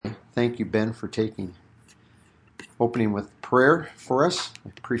Thank you, Ben, for opening with prayer for us. I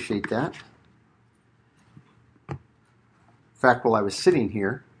appreciate that. In fact, while I was sitting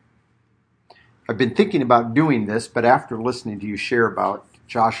here, I've been thinking about doing this, but after listening to you share about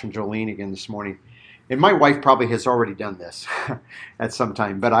Josh and Jolene again this morning, and my wife probably has already done this at some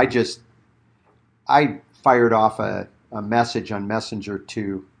time, but I fired off a message on Messenger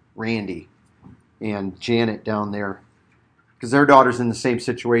to Randy and Janet down there, because their daughter's in the same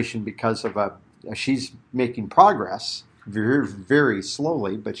situation because of she's making progress, very, very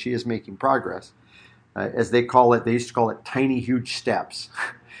slowly, but she is making progress. As they call it, they used to call it tiny, huge steps.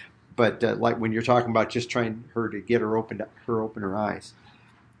 But like when you're talking about just trying her to get her open her eyes.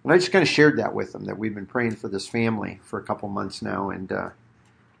 And I just kind of shared that with them, that we've been praying for this family for a couple months now, and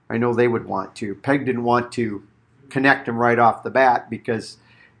I know they would want to. Peg didn't want to connect them right off the bat because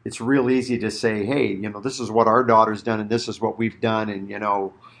it's real easy to say, hey, this is what our daughter's done and this is what we've done, and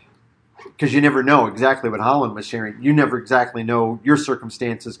because you never know exactly what Holland was sharing. You never exactly know your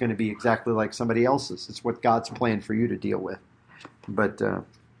circumstance is going to be exactly like somebody else's. It's what God's planned for you to deal with. But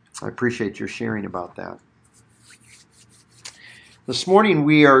I appreciate your sharing about that. This morning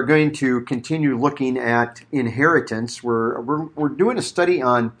we are going to continue looking at inheritance. We're doing a study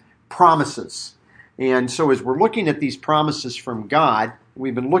on promises. And so as we're looking at these promises from God,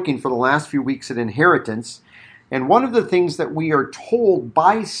 we've been looking for the last few weeks at inheritance. And one of the things that we are told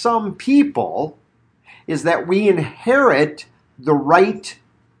by some people is that we inherit the right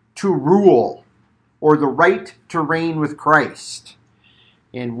to rule or the right to reign with Christ.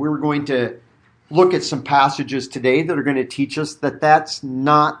 And we're going to look at some passages today that are going to teach us that that's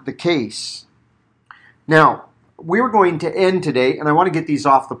not the case. Now, we're going to end today, and I want to get these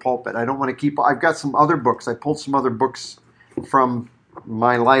off the pulpit. I don't want to I've got some other books. I pulled some other books from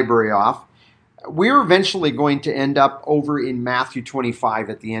my library off. We're eventually going to end up over in Matthew 25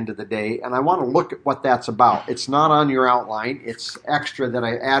 at the end of the day, and I want to look at what that's about. It's not on your outline. It's extra that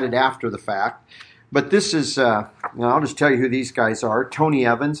I added after the fact. But this is, I'll just tell you who these guys are. Tony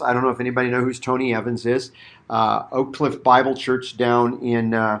Evans. I don't know if anybody knows who Tony Evans is. Oak Cliff Bible Church down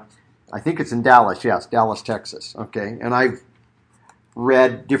in, I think it's in Dallas. Yes, Dallas, Texas. Okay, and I've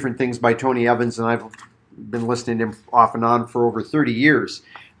read different things by Tony Evans, and I've been listening to him off and on for over 30 years.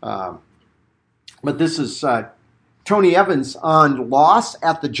 But this is Tony Evans on loss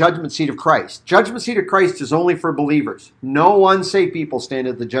at the judgment seat of Christ. Judgment seat of Christ is only for believers. No unsaved people stand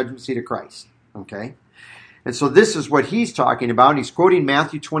at the judgment seat of Christ. Okay? And so this is what he's talking about. He's quoting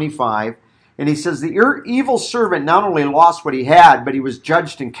Matthew 25. And he says, the evil servant not only lost what he had, but he was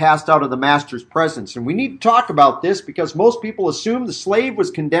judged and cast out of the master's presence. And we need to talk about this because most people assume the slave was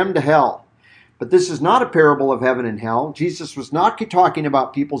condemned to hell. But this is not a parable of heaven and hell. Jesus was not talking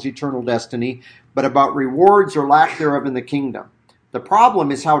about people's eternal destiny, but about rewards or lack thereof in the kingdom. The problem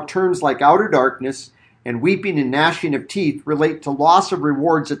is how terms like outer darkness and weeping and gnashing of teeth relate to loss of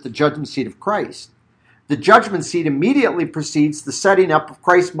rewards at the judgment seat of Christ. The judgment seat immediately precedes the setting up of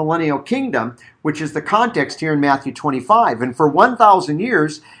Christ's millennial kingdom, which is the context here in Matthew 25. And for 1,000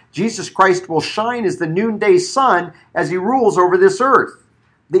 years, Jesus Christ will shine as the noonday sun as he rules over this earth.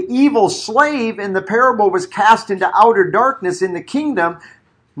 The evil slave in the parable was cast into outer darkness in the kingdom.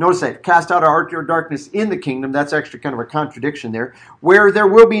 Notice that, cast out of outer darkness in the kingdom. That's actually kind of a contradiction there. Where there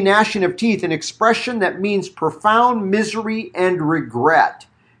will be gnashing of teeth, an expression that means profound misery and regret.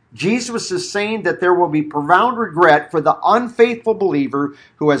 Jesus is saying that there will be profound regret for the unfaithful believer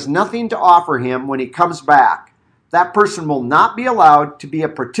who has nothing to offer him when he comes back. That person will not be allowed to be a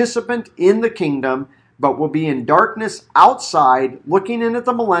participant in the kingdom, but will be in darkness outside, looking in at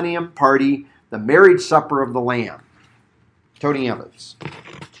the millennium party, the marriage supper of the Lamb. Tony Evans.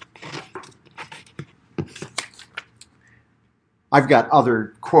 I've got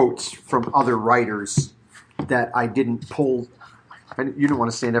other quotes from other writers that I didn't pull. You don't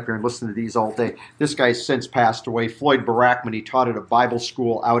want to stand up here and listen to these all day. This guy's since passed away. Floyd Barackman, he taught at a Bible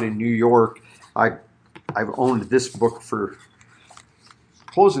school out in New York. I've owned this book for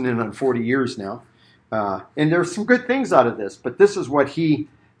closing in on 40 years now. And there's some good things out of this, but this is what he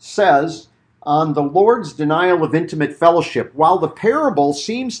says on the Lord's denial of intimate fellowship. While the parable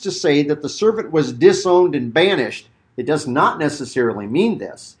seems to say that the servant was disowned and banished, it does not necessarily mean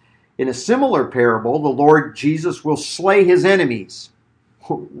this. In a similar parable, the Lord Jesus will slay his enemies.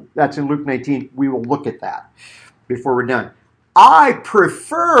 That's in Luke 19. We will look at that before we're done. I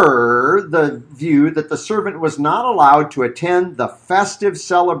prefer the view that the servant was not allowed to attend the festive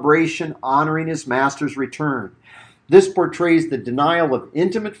celebration honoring his master's return. This portrays the denial of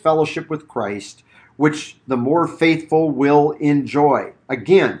intimate fellowship with Christ, which the more faithful will enjoy.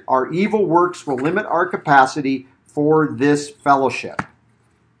 Again, our evil works will limit our capacity for this fellowship.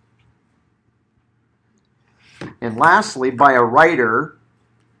 And lastly, by a writer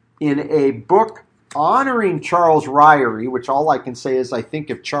in a book honoring Charles Ryrie, which all I can say is I think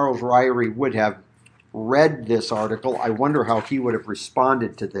if Charles Ryrie would have read this article, I wonder how he would have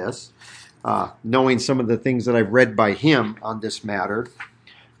responded to this, knowing some of the things that I've read by him on this matter.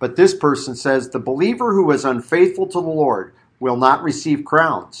 But this person says, the believer who is unfaithful to the Lord will not receive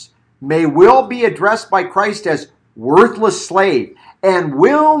crowns, will be addressed by Christ as worthless slave, and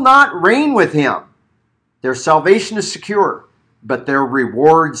will not reign with him. Their salvation is secure, but their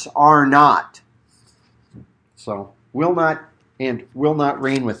rewards are not. So, will not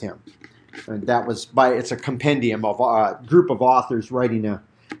reign with him. And that was it's a compendium of a group of authors writing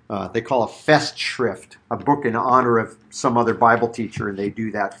they call a Festschrift, a book in honor of some other Bible teacher, and they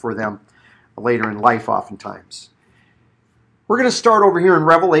do that for them later in life oftentimes. We're going to start over here in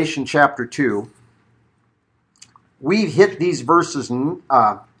Revelation chapter 2. We've hit these verses,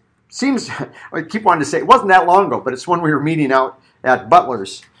 I keep wanting to say, it wasn't that long ago, but it's when we were meeting out at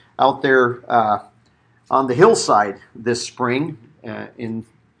Butler's, out there on the hillside this spring, when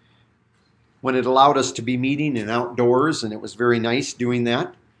it allowed us to be meeting and outdoors, and it was very nice doing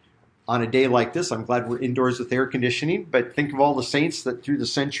that. On a day like this, I'm glad we're indoors with air conditioning, but think of all the saints that through the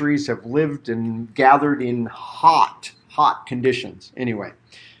centuries have lived and gathered in hot conditions. Anyway,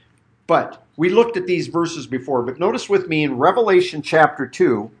 but we looked at these verses before, but notice with me in Revelation chapter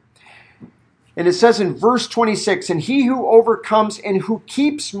 2, and it says in verse 26, and he who overcomes and who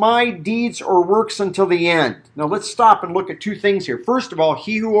keeps my deeds or works until the end. Now let's stop and look at two things here. First of all,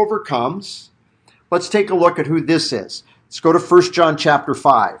 he who overcomes. Let's take a look at who this is. Let's go to 1 John chapter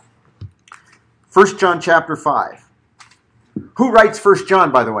 5. 1 John chapter 5. Who writes 1 John,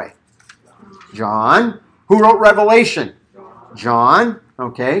 by the way? John. Who wrote Revelation? John.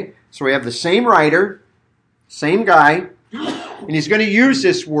 Okay. So we have the same writer, same guy, and he's going to use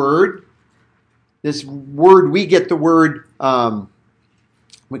this word. This word, we get the word,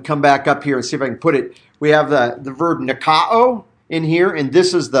 we come back up here and see if I can put it. We have the verb nikao in here, and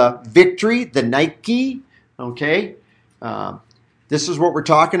this is the victory, the Nike, okay? This is what we're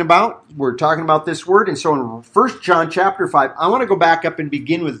talking about. We're talking about this word. And so in 1 John chapter 5, I want to go back up and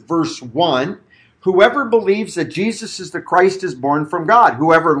begin with verse 1. Whoever believes that Jesus is the Christ is born from God.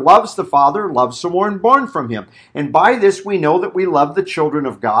 Whoever loves the Father loves the one born from him. And by this we know that we love the children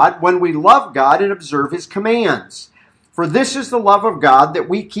of God, when we love God and observe his commands. For this is the love of God, that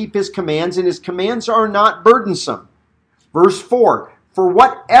we keep his commands, and his commands are not burdensome. Verse 4, for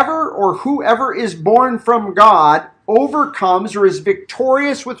whatever or whoever is born from God overcomes or is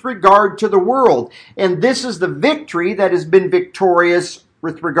victorious with regard to the world. And this is the victory that has been victorious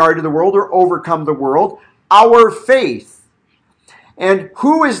with regard to the world, or overcome the world, our faith. And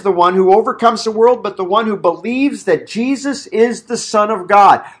who is the one who overcomes the world but the one who believes that Jesus is the Son of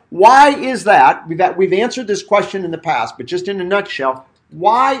God? Why is that? We've answered this question in the past, but just in a nutshell,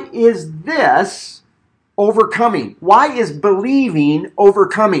 why is this overcoming? Why is believing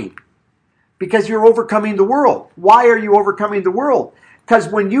overcoming? Because you're overcoming the world. Why are you overcoming the world? Because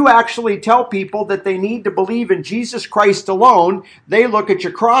when you actually tell people that they need to believe in Jesus Christ alone, they look at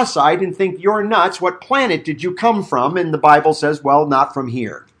you cross-eyed and think you're nuts. What planet did you come from? And the Bible says, well, not from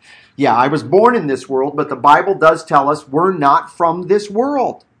here. Yeah, I was born in this world, but the Bible does tell us we're not from this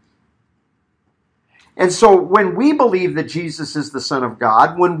world. And so when we believe that Jesus is the Son of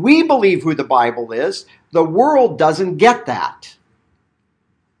God, when we believe who the Bible is, the world doesn't get that.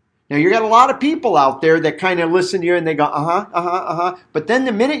 Now, you got a lot of people out there that kind of listen to you and they go, But then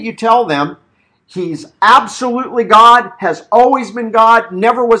the minute you tell them he's absolutely God, has always been God,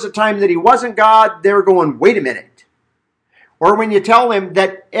 never was a time that he wasn't God, they're going, wait a minute. Or when you tell them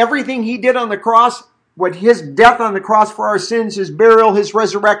that everything he did on the cross, what his death on the cross for our sins, his burial, his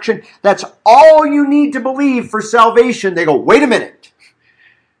resurrection, that's all you need to believe for salvation, they go, wait a minute.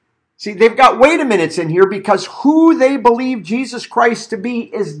 See, they've got wait a minutes in here because who they believe Jesus Christ to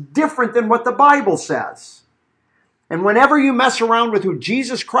be is different than what the Bible says. And whenever you mess around with who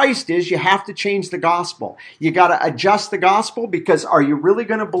Jesus Christ is, you have to change the gospel. You got to adjust the gospel, because are you really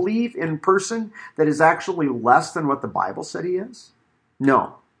going to believe in a person that is actually less than what the Bible said he is?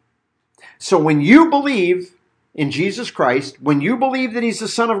 No. So when you believe in Jesus Christ, when you believe that he's the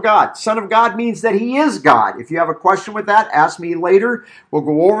Son of God means that he is God. If you have a question with that, ask me later. We'll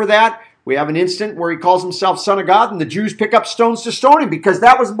go over that. We have an instant where he calls himself Son of God, and the Jews pick up stones to stone him, because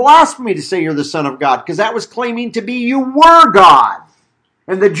that was blasphemy to say you're the Son of God, because that was claiming to be you were God.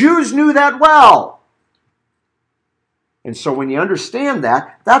 And the Jews knew that well. And so when you understand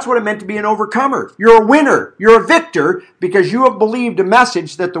that, that's what it meant to be an overcomer. You're a winner. You're a victor, because you have believed a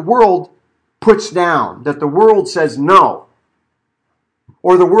message that the world puts down, that the world says no.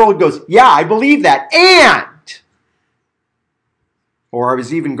 Or the world goes, yeah, I believe that, and Or I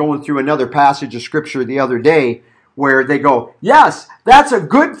was even going through another passage of Scripture the other day where they go, yes, that's a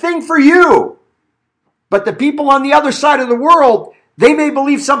good thing for you. But the people on the other side of the world, they may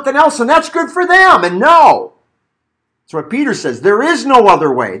believe something else, and that's good for them. And no. That's what Peter says. There is no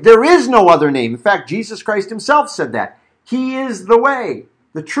other way. There is no other name. In fact, Jesus Christ himself said that. He is the way,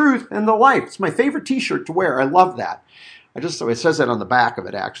 the truth, and the life. It's my favorite t-shirt to wear. I love that. It says that on the back of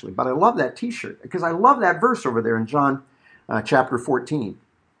it, actually. But I love that t-shirt because I love that verse over there in John chapter 14.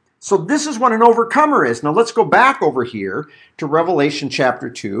 So this is what an overcomer is. Now let's go back over here to Revelation chapter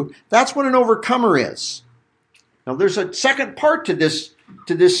 2. That's what an overcomer is. Now there's a second part to this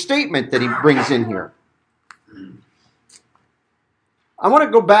statement that he brings in here. I want to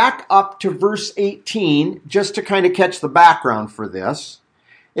go back up to verse 18 just to kind of catch the background for this.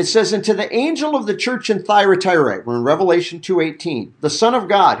 It says, and to the angel of the church in Thyatira, we're in Revelation 2:18, the Son of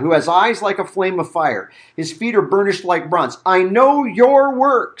God, who has eyes like a flame of fire, his feet are burnished like bronze. I know your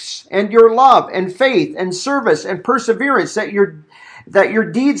works and your love and faith and service and perseverance, that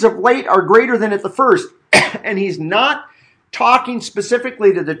your deeds of late are greater than at the first. And he's not talking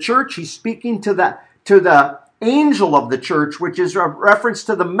specifically to the church. He's speaking to the angel of the church, which is a reference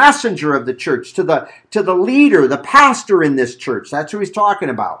to the messenger of the church, to the leader, the pastor in this church. That's who he's talking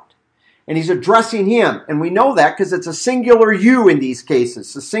about. And he's addressing him. And we know that because it's a singular you in these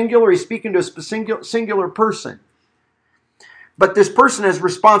cases. The singular, he's speaking to a singular person. But this person has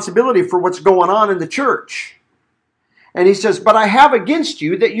responsibility for what's going on in the church. And he says, but I have against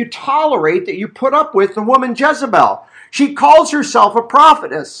you that you tolerate, that you put up with the woman Jezebel. She calls herself a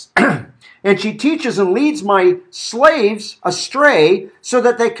prophetess. And she teaches and leads my slaves astray so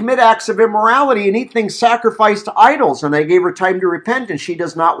that they commit acts of immorality and eat things sacrificed to idols. And I gave her time to repent, and she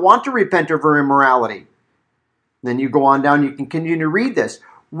does not want to repent of her immorality. Then you go on down, you can continue to read this.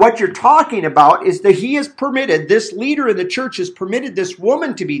 What you're talking about is that he has permitted, this leader in the church has permitted this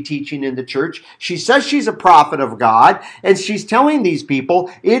woman to be teaching in the church. She says she's a prophet of God, and she's telling these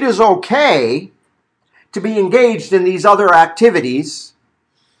people it is okay to be engaged in these other activities.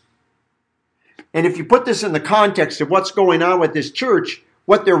 And if you put this in the context of what's going on with this church,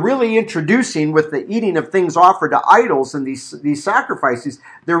 what they're really introducing with the eating of things offered to idols and these sacrifices,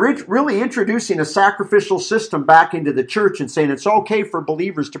 they're really introducing a sacrificial system back into the church and saying it's okay for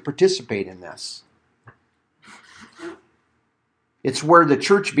believers to participate in this. It's where the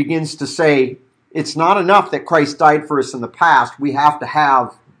church begins to say, it's not enough that Christ died for us in the past. We have to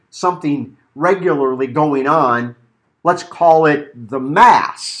have something regularly going on. Let's call it the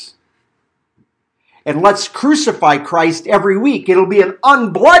Mass. And let's crucify Christ every week. It'll be an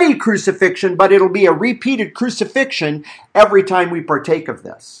unbloody crucifixion, but it'll be a repeated crucifixion every time we partake of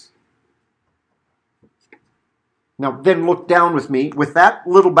this. Now, then look down with me. With that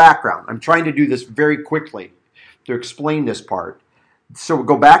little background, I'm trying to do this very quickly to explain this part. So we'll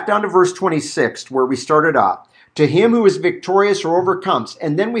go back down to verse 26 where we started off. To him who is victorious or overcomes.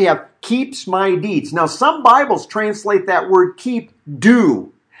 And then we have keeps my deeds. Now, some Bibles translate that word keep,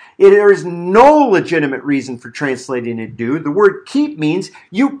 do. There is no legitimate reason for translating it do. The word keep means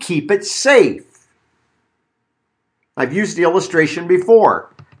you keep it safe. I've used the illustration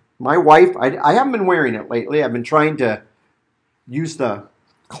before. My wife, I haven't been wearing it lately. I've been trying to use the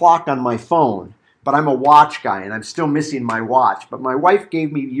clock on my phone. But I'm a watch guy, and I'm still missing my watch. But my wife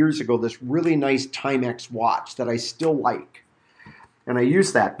gave me years ago this really nice Timex watch that I still like. And I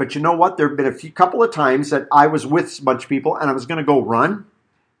use that. But you know what? There have been a couple of times that I was with a bunch of people, and I was going to go run.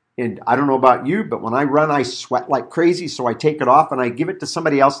 And I don't know about you, but when I run, I sweat like crazy. So I take it off and I give it to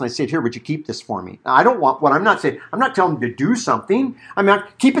somebody else and I say, here, would you keep this for me? Now, I don't want what I'm not saying. I'm not telling them to do something. I'm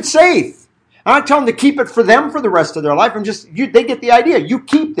not, keep it safe. I'm not telling them to keep it for them for the rest of their life. They get the idea. You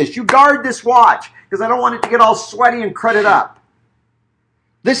keep this. You guard this watch because I don't want it to get all sweaty and crudted up.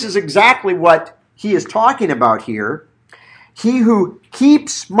 This is exactly what he is talking about here. He who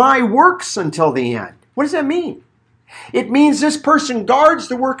keeps my works until the end. What does that mean? It means this person guards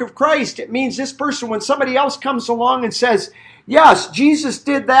the work of Christ. It means this person, when somebody else comes along and says, yes, Jesus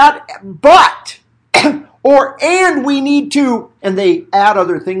did that, but, and we need to, and they add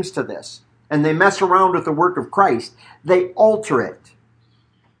other things to this, and they mess around with the work of Christ. They alter it.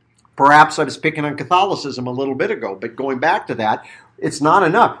 Perhaps I was picking on Catholicism a little bit ago, but going back to that, it's not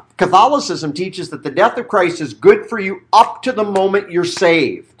enough. Catholicism teaches that the death of Christ is good for you up to the moment you're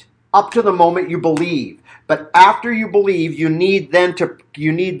saved, up to the moment you believe. But after you believe, you need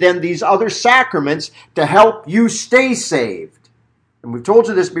then these other sacraments to help you stay saved. And we've told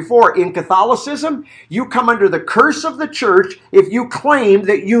you this before. In Catholicism, you come under the curse of the church if you claim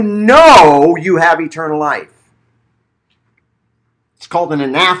that you know you have eternal life. It's called an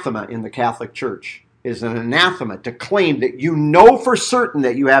anathema in the Catholic Church. is an anathema to claim that you know for certain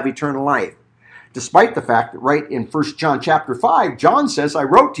that you have eternal life. Despite the fact that right in 1 John chapter 5, John says, I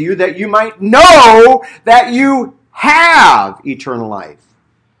wrote to you that you might know that you have eternal life.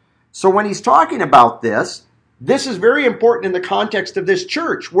 So when he's talking about this is very important in the context of this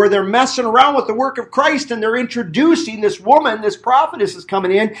church, where they're messing around with the work of Christ and they're introducing this woman, this prophetess is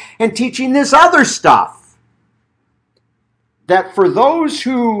coming in and teaching this other stuff. That for those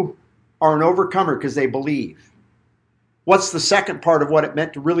who are an overcomer because they believe, what's the second part of what it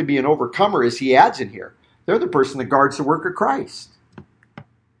meant to really be an overcomer is he adds in here. They're the person that guards the work of Christ.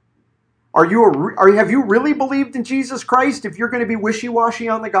 Have you really believed in Jesus Christ if you're going to be wishy-washy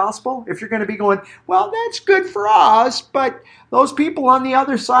on the gospel? If you're going to be going, well, that's good for us, but those people on the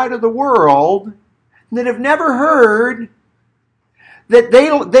other side of the world that have never heard that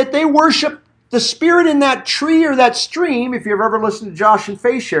they worship the spirit in that tree or that stream, if you've ever listened to Josh and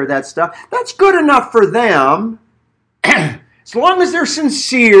Faye share that stuff, that's good enough for them. As long as they're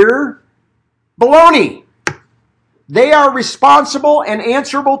sincere, baloney. They are responsible and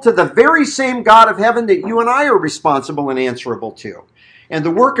answerable to the very same God of heaven that you and I are responsible and answerable to. And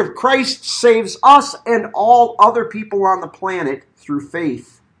the work of Christ saves us and all other people on the planet through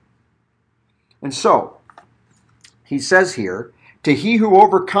faith. And so, he says here, to he who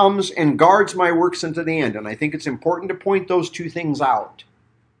overcomes and guards my works unto the end. And I think it's important to point those two things out.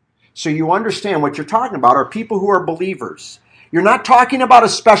 So you understand what you're talking about are people who are believers. You're not talking about a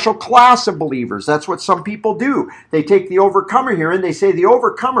special class of believers. That's what some people do. They take the overcomer here and they say the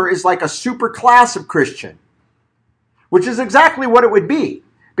overcomer is like a super class of Christian, which is exactly what it would be.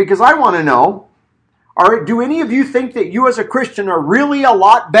 Because I want to know, do any of you think that you as a Christian are really a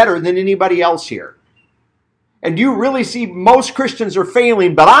lot better than anybody else here? And do you really see most Christians are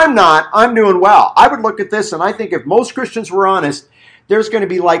failing, but I'm not, I'm doing well? I would look at this and I think if most Christians were honest, there's going to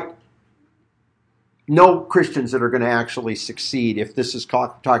be like no Christians that are going to actually succeed if this is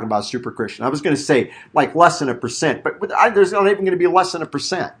talking about super Christian. I was going to say like less than 1%, but there's not even going to be less than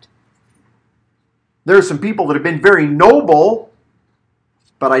 1%. There are some people that have been very noble,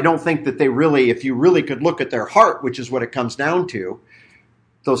 but I don't think that they really, if you really could look at their heart, which is what it comes down to,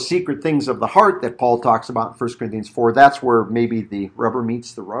 those secret things of the heart that Paul talks about in 1 Corinthians 4, that's where maybe the rubber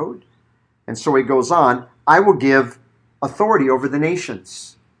meets the road. And so he goes on, I will give authority over the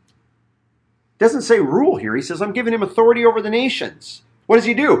nations. Doesn't say rule here. He says, I'm giving him authority over the nations. What does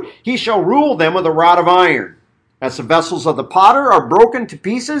he do? He shall rule them with a rod of iron. As the vessels of the potter are broken to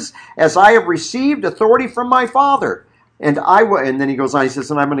pieces, as I have received authority from my Father. And then he goes on, he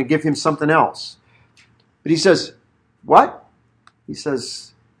says, and I'm going to give him something else. But he says, what? He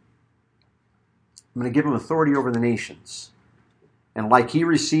says, I'm going to give him authority over the nations. And like he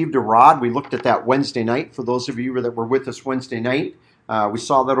received a rod, we looked at that Wednesday night. For those of you that were with us Wednesday night, we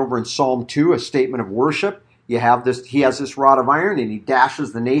saw that over in Psalm 2, a statement of worship. He has this rod of iron and he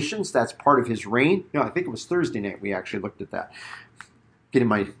dashes the nations. That's part of his reign. No, I think it was Thursday night we actually looked at that. Getting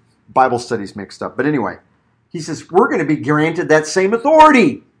my Bible studies mixed up. But anyway, he says, we're going to be granted that same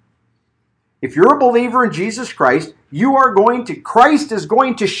authority. If you're a believer in Jesus Christ, Christ is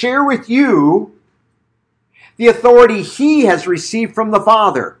going to share with you the authority he has received from the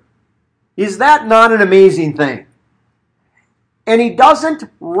Father. Is that not an amazing thing? And he doesn't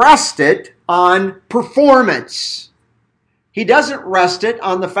rest it on performance. He doesn't rest it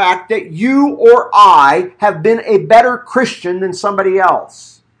on the fact that you or I have been a better Christian than somebody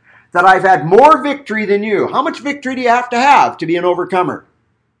else. That I've had more victory than you. How much victory do you have to be an overcomer?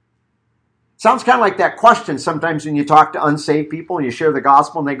 Sounds kind of like that question sometimes when you talk to unsaved people and you share the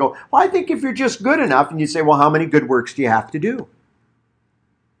gospel and they go, well, I think if you're just good enough, and you say, well, how many good works do you have to do?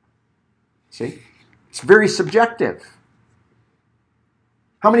 See? It's very subjective.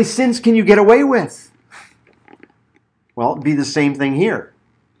 How many sins can you get away with? Well, it'd be the same thing here.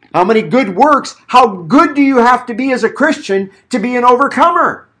 How many good works? How good do you have to be as a Christian to be an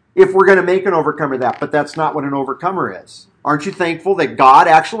overcomer? If we're going to make an overcomer that. But that's not what an overcomer is. Aren't you thankful that God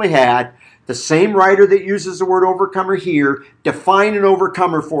actually had the same writer that uses the word overcomer here define an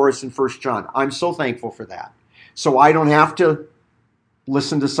overcomer for us in 1 John? I'm so thankful for that. So I don't have to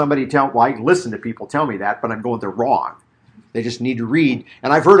listen to somebody I listen to people tell me that, but I'm going, they're wrong. They just need to read.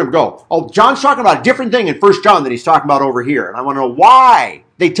 And I've heard them go, oh, John's talking about a different thing in 1 John than he's talking about over here. And I want to know why.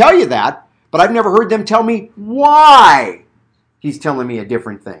 They tell you that, but I've never heard them tell me why he's telling me a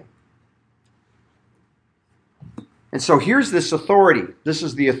different thing. And so here's this authority. This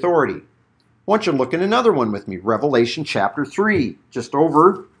is the authority. I want you to look at another one with me. Revelation chapter 3. Just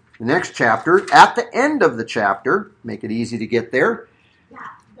over the next chapter. At the end of the chapter. Make it easy to get there. Yeah,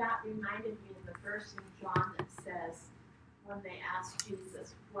 that reminded me of the verse in John that says, when they asked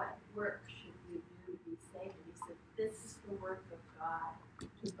Jesus, what work should we do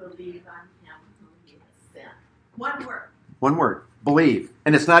believe on him whom he has sent. One word. One word. Believe.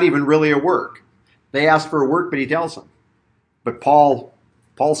 And it's not even really a work. They ask for a work, but he tells them. But Paul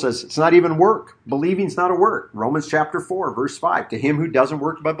says it's not even work. Believing's not a work. Romans chapter 4, verse 5. To him who doesn't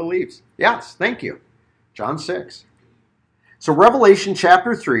work but believes. Yes, thank you. John 6. So Revelation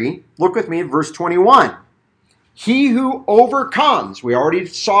chapter 3, look with me at verse 21. He who overcomes, we already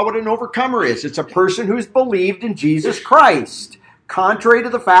saw what an overcomer is. It's a person who's believed in Jesus Christ. Contrary to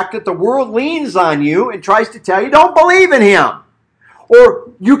the fact that the world leans on you and tries to tell you don't believe in him. Or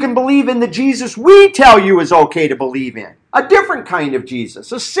you can believe in the Jesus we tell you is okay to believe in. A different kind of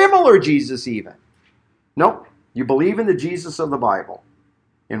Jesus, a similar Jesus even. No, you believe in the Jesus of the Bible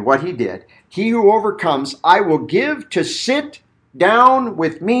and what he did. He who overcomes, I will give to sit down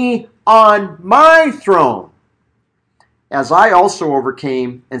with me on my throne, as I also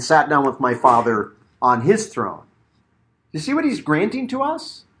overcame and sat down with my Father on his throne. You see what he's granting to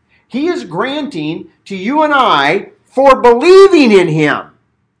us? He is granting to you and I for believing in him.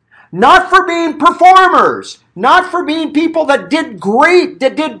 Not for being performers. Not for being people that did great,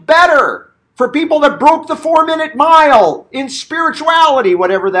 that did better. For people that broke the 4-minute mile in spirituality,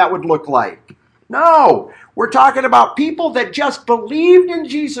 whatever that would look like. No, we're talking about people that just believed in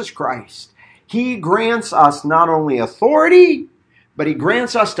Jesus Christ. He grants us not only authority, but he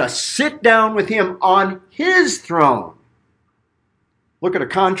grants us to sit down with him on his throne. Look at a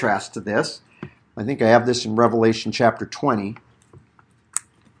contrast to this. I think I have this in Revelation chapter 20.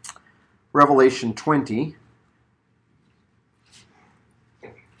 Revelation 20.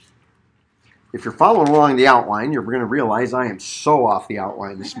 If you're following along the outline, you're going to realize I am so off the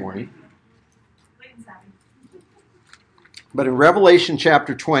outline this morning. But in Revelation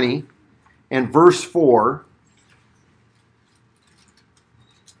chapter 20 and verse 4,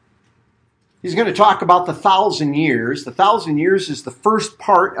 he's going to talk about the 1,000 years. The 1,000 years is the first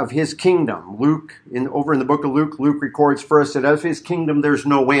part of his kingdom. Over in the book of Luke, Luke records for us that of his kingdom there's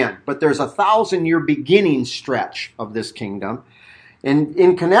no end. But there's a 1,000-year beginning stretch of this kingdom. And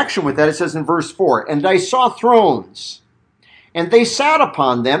in connection with that, it says in verse 4, and I saw thrones, and they sat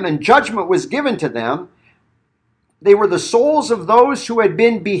upon them, and judgment was given to them. They were the souls of those who had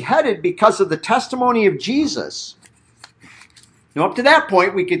been beheaded because of the testimony of Jesus. Now, up to that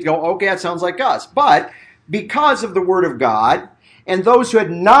point, we could go, okay, that sounds like us. But because of the word of God, and those who had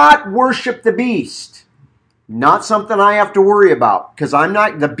not worshipped the beast, not something I have to worry about, because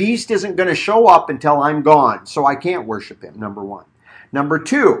the beast isn't going to show up until I'm gone, so I can't worship him, number one. Number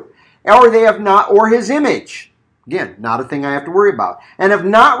two, or his image. Again, not a thing I have to worry about. And have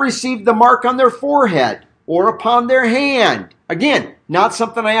not received the mark on their forehead or upon their hand. Again, not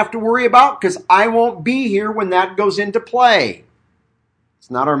something I have to worry about because I won't be here when that goes into play. It's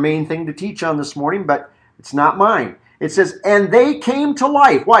not our main thing to teach on this morning, but it's not mine. It says, and they came to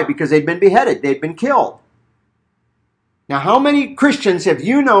life. Why? Because they'd been beheaded. They'd been killed. Now, how many Christians have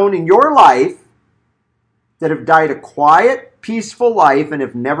you known in your life that have died a quiet, peaceful life and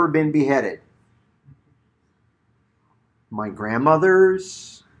have never been beheaded? My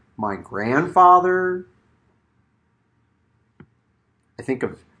grandmothers, my grandfather. I think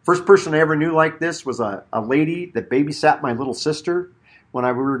of first person I ever knew like this was a lady that babysat my little sister when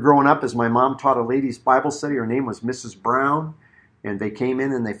we were growing up, as my mom taught a ladies' Bible study. Her name was Mrs. Brown, and they came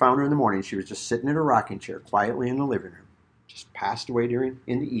in and they found her in the morning. She was just sitting in a rocking chair quietly in the living room. Just passed away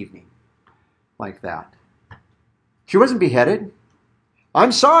in the evening like that. She wasn't beheaded.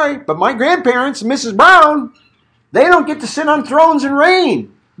 I'm sorry, but my grandparents, Mrs. Brown, they don't get to sit on thrones and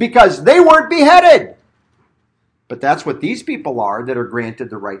reign because they weren't beheaded. But that's what these people are that are granted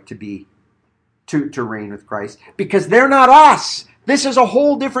the right to reign with Christ, because they're not us. This is a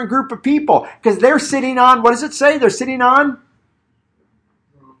whole different group of people because they're sitting on, what does it say? They're sitting on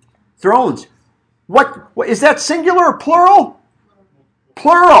thrones. What is that, singular or plural?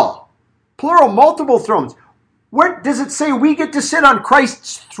 Plural, multiple thrones. Where does it say we get to sit on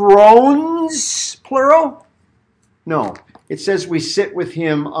Christ's thrones, plural? No, it says we sit with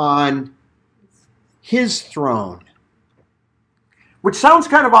him on his throne. Which sounds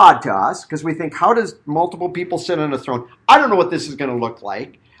kind of odd to us, because we think, how does multiple people sit on a throne? I don't know what this is going to look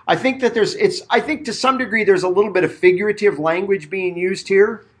like. I think that I think to some degree there's a little bit of figurative language being used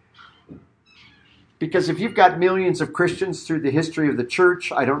here. Because if you've got millions of Christians through the history of the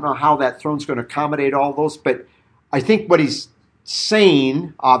church, I don't know how that throne's going to accommodate all those, but I think what he's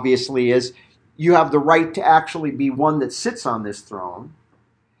saying, obviously, is you have the right to actually be one that sits on this throne.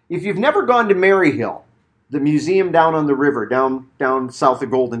 If you've never gone to Maryhill, the museum down on the river, down south of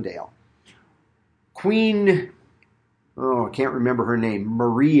Goldendale, Queen, I can't remember her name,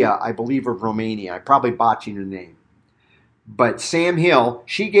 Maria, I believe, of Romania. I'm probably botching her name. But Sam Hill,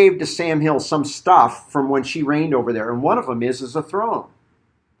 she gave to Sam Hill some stuff from when she reigned over there. And one of them is a throne.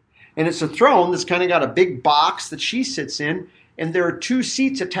 And it's a throne that's kind of got a big box that she sits in. And there are 2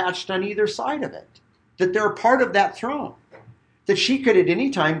 seats attached on either side of it. That they're a part of that throne. That she could at any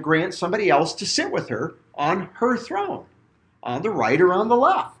time grant somebody else to sit with her on her throne. On the right or on the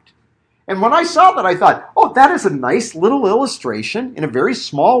left. And when I saw that, I thought, oh, that is a nice little illustration in a very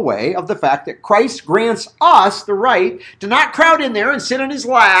small way of the fact that Christ grants us the right to not crowd in there and sit on his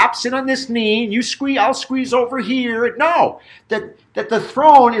lap, sit on this knee, and I'll squeeze over here. No, that the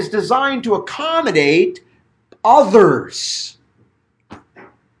throne is designed to accommodate others.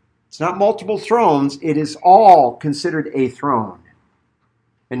 It's not multiple thrones. It is all considered a throne.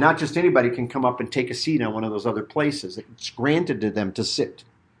 And not just anybody can come up and take a seat on one of those other places. It's granted to them to sit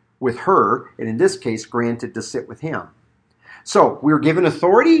with her, and in this case, granted to sit with him. So, we're given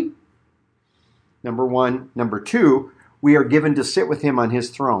authority, number 1. Number 2, we are given to sit with him on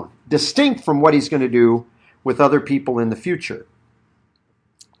his throne, distinct from what he's going to do with other people in the future.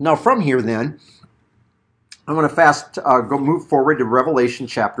 Now, from here then, I'm going to move forward to Revelation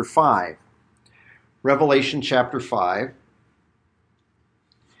chapter 5. Revelation chapter 5.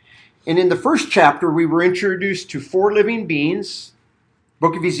 And in the first chapter, we were introduced to 4 living beings.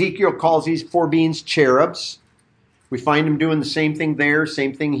 Book of Ezekiel calls these 4 beings cherubs. We find them doing the same thing there,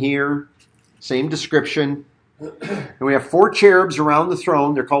 same thing here, same description. And we have 4 cherubs around the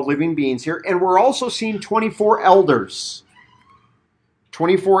throne. They're called living beings here. And we're also seeing 24 elders.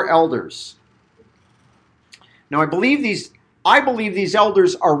 24 elders. Now I believe these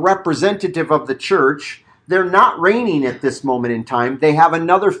elders are representative of the church. They're not reigning at this moment in time. They have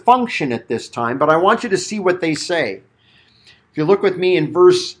another function at this time. But I want you to see what they say. If you look with me in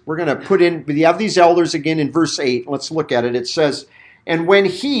we have these elders again in verse 8. Let's look at it. It says, and when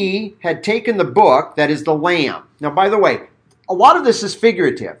he had taken the book, that is the Lamb. Now, by the way, a lot of this is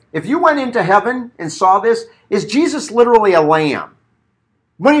figurative. If you went into heaven and saw this, is Jesus literally a lamb?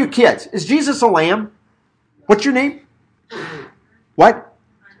 One of you kids, is Jesus a lamb? What's your name? What?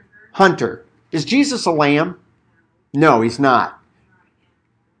 Hunter. Is Jesus a lamb? No, he's not.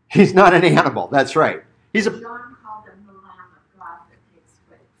 He's not an animal. That's right. He's a...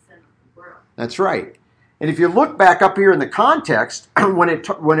 That's right. And if you look back up here in the context, when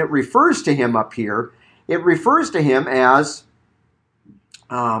it refers to him up here, it refers to him as,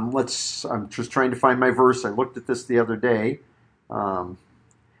 I'm just trying to find my verse. I looked at this the other day.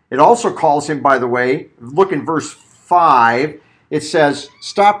 It also calls him, by the way, look in verse 5. It says,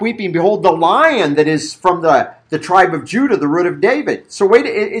 stop weeping, behold the lion that is from the tribe of Judah, the root of David. So wait,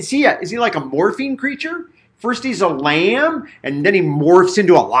 is he like a morphine creature? First he's a lamb, and then he morphs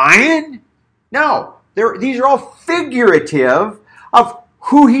into a lion? No, these are all figurative of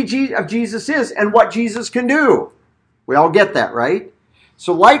who Jesus is and what Jesus can do. We all get that, right?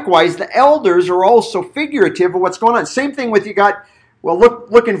 So likewise, the elders are also figurative of what's going on. Same thing with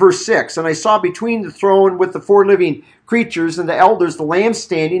look in verse 6. And I saw between the throne with the 4 living creatures and the elders, the lamb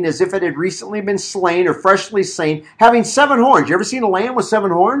standing as if it had recently been slain or freshly slain, having 7 horns. You ever seen a lamb with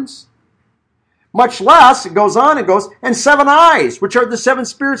 7 horns? Much less, it goes on, and 7 eyes, which are the 7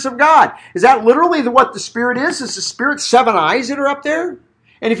 spirits of God. Is that literally what the Spirit is? Is the Spirit 7 eyes that are up there?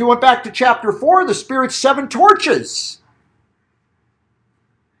 And if you went back to chapter 4, the Spirit's 7 torches.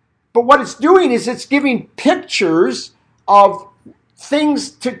 But what it's doing is it's giving pictures of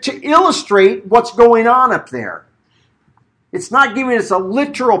things to illustrate what's going on up there. It's not giving us a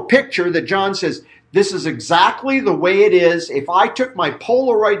literal picture that John says, this is exactly the way it is. If I took my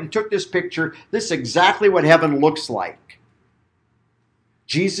Polaroid and took this picture, this is exactly what heaven looks like.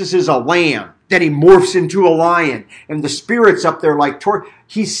 Jesus is a lamb. Then he morphs into a lion. And the Spirit's up there like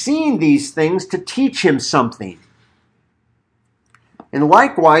he's seeing these things to teach him something. And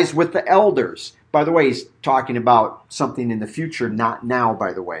likewise with the elders. By the way, he's talking about something in the future, not now,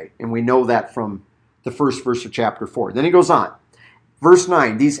 by the way. And we know that from the first verse of chapter 4. Then he goes on. Verse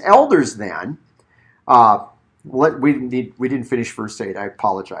 9, these elders then... we didn't finish verse 8, I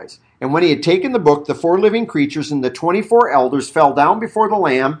apologize. And when he had taken the book, the 4 living creatures and the 24 elders fell down before the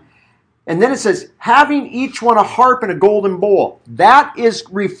Lamb. And then it says, having each one a harp and a golden bowl. That is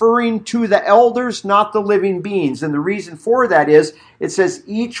referring to the elders, not the living beings. And the reason for that is, it says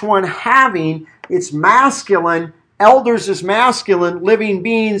each one having, it's masculine, elders is masculine, living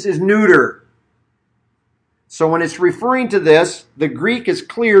beings is neuter. So when it's referring to this, the Greek is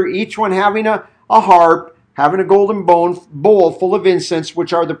clear, each one having a harp, having a golden bowl full of incense,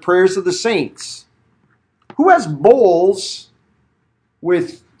 which are the prayers of the saints. Who has bowls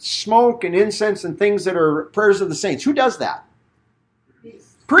with smoke and incense and things that are prayers of the saints? Who does that?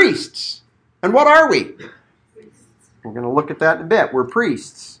 Priests. And what are we? We're going to look at that in a bit. We're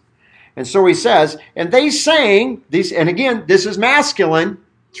priests. And so he says, and they sang, these, and again, this is masculine.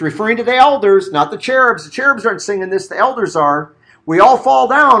 It's referring to the elders, not the cherubs. The cherubs aren't singing this, the elders are. We all fall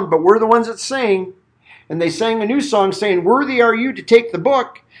down, but we're the ones that sing. And they sang a new song saying, worthy are you to take the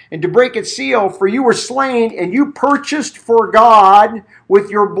book and to break its seal, for you were slain, and you purchased for God with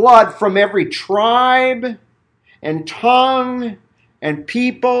your blood from every tribe and tongue and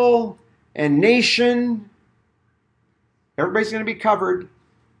people and nation. Everybody's going to be covered.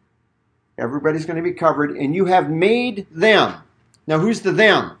 Everybody's going to be covered. And you have made them. Now, who's the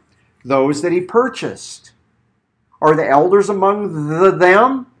them? Those that he purchased. Are the elders among the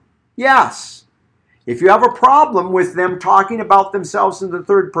them? Yes. If you have a problem with them talking about themselves in the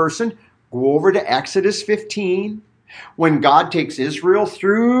third person, go over to Exodus 15. When God takes Israel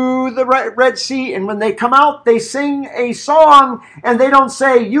through the Red Sea, and when they come out, they sing a song, and they don't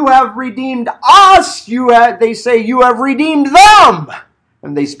say, you have redeemed us. They say, you have redeemed them.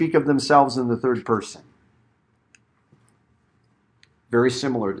 And they speak of themselves in the third person. Very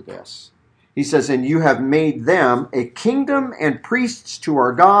similar to this. He says, and you have made them a kingdom and priests to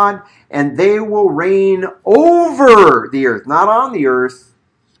our God, and they will reign over the earth, not on the earth.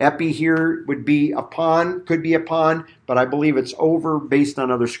 Epi here would be upon, could be upon, but I believe it's over based on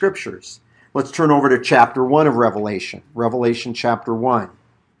other scriptures. Let's turn over to chapter 1 of Revelation. Revelation chapter 1.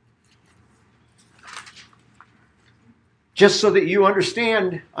 Just so that you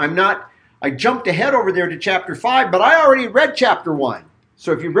understand, I jumped ahead over there to chapter 5, but I already read chapter 1.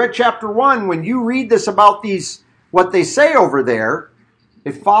 So if you read chapter 1, when you read this about these, what they say over there,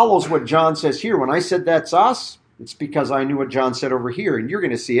 it follows what John says here. When I said that's us, it's because I knew what John said over here. And you're going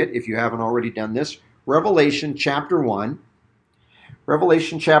to see it if you haven't already done this. Revelation chapter 1.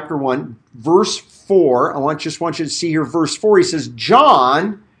 Revelation chapter 1, verse 4. I just want you to see here verse 4. He says,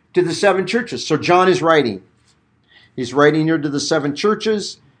 John to the 7 churches. So John is writing. He's writing here to the 7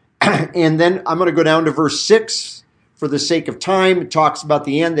 churches. And then I'm going to go down to verse 6. For the sake of time, it talks about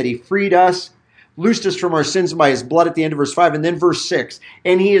the end, that he freed us, loosed us from our sins by his blood at the end of verse 5. And then verse 6.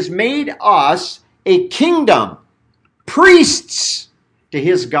 And he has made us a kingdom, priests to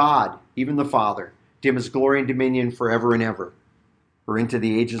his God, even the Father. To him is glory and dominion forever and ever, or into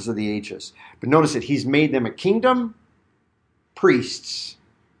the ages of the ages. But notice that he's made them a kingdom, priests.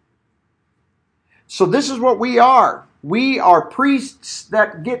 So this is what we are. We are priests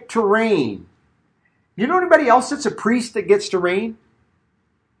that get to reign. You know anybody else that's a priest that gets to reign?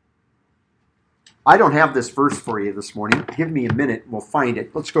 I don't have this verse for you this morning. Give me a minute and we'll find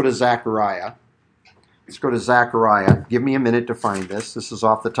it. Let's go to Zechariah. Let's go to Zechariah. Give me a minute to find this. This is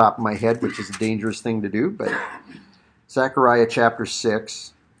off the top of my head, which is a dangerous thing to do, but Zechariah chapter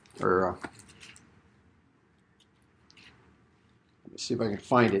 6, let me see if I can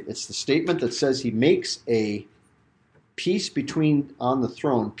find it. It's the statement that says he makes a peace on the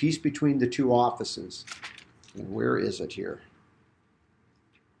throne, peace between the two offices. And where is it here?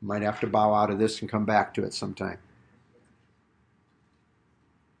 Might have to bow out of this and come back to it sometime.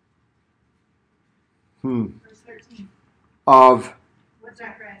 Verse 13. Of What's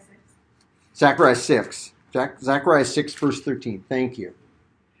Zechariah 6? Zechariah 6. Zechariah 6, verse 13. Thank you.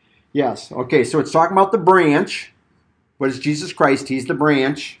 Yes. Okay, so it's talking about the branch. What is Jesus Christ? He's the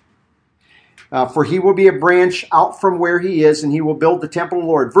branch. For he will be a branch out from where he is, and he will build the temple of the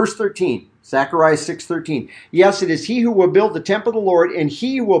Lord. Verse 13, Zechariah 6:13. Yes, it is he who will build the temple of the Lord, and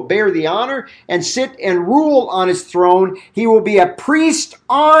he will bear the honor and sit and rule on his throne. He will be a priest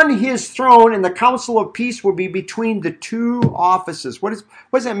on his throne, and the council of peace will be between the two offices. What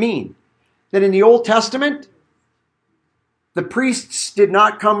does that mean? That in the Old Testament, the priests did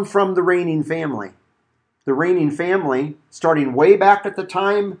not come from the reigning family. The reigning family, starting way back at the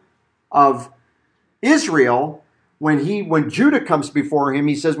time of Israel, when Judah comes before him,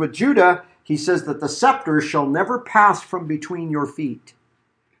 he says with Judah, he says that the scepter shall never pass from between your feet.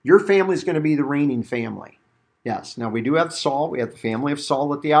 Your family is going to be the reigning family. Yes, now we do have Saul. We have the family of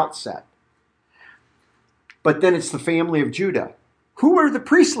Saul at the outset. But then it's the family of Judah. Who are the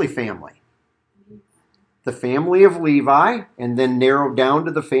priestly family? The family of Levi, and then narrowed down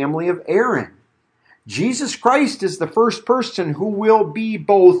to the family of Aaron. Jesus Christ is the first person who will be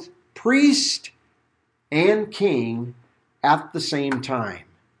both priest and king at the same time.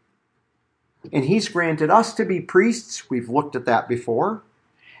 And he's granted us to be priests. We've looked at that before.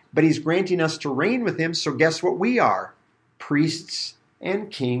 But he's granting us to reign with him. So guess what we are? Priests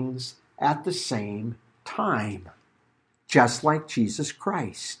and kings at the same time. Just like Jesus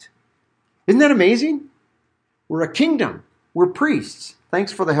Christ. Isn't that amazing? We're a kingdom. We're priests.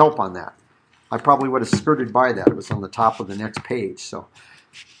 Thanks for the help on that. I probably would have skirted by that. It was on the top of the next page. So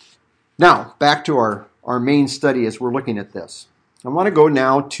now, back to our our main study as we're looking at this. I want to go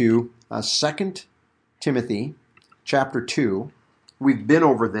now to 2 Timothy chapter 2. We've been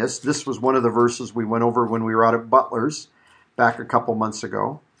over this. This was one of the verses we went over when we were out at Butler's back a couple months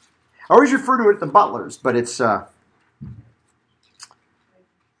ago. I always refer to it the Butler's, but it's... I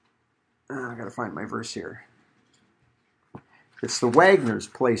got to find my verse here. It's the Wagner's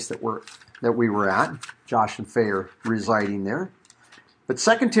place that we were at. Josh and Faye are residing there. But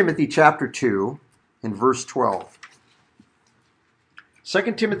 2 Timothy chapter 2 and verse 12.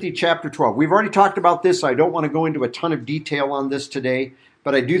 2 Timothy chapter 12. We've already talked about this. I don't want to go into a ton of detail on this today,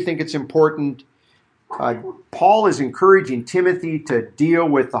 but I do think it's important. Paul is encouraging Timothy to deal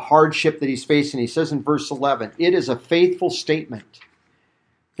with the hardship that he's facing. He says in verse 11, it is a faithful statement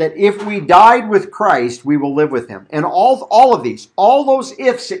that if we died with Christ, we will live with him. And all of these, all those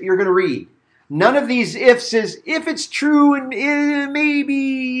ifs that you're going to read, none of these ifs is if it's true and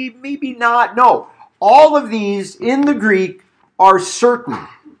maybe not. No, all of these in the Greek are certain.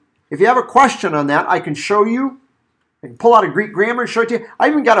 If you have a question on that, I can show you. I can pull out a Greek grammar and show it to you. I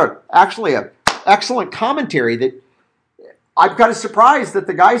even got actually an excellent commentary that I've got a surprise that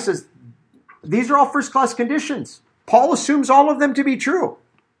the guy says, these are all first-class conditions. Paul assumes all of them to be true.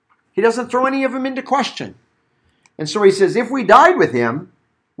 He doesn't throw any of them into question. And so he says, if we died with him,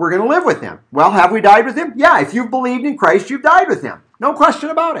 we're going to live with him. Well, have we died with him? Yeah, if you've believed in Christ, you've died with him. No question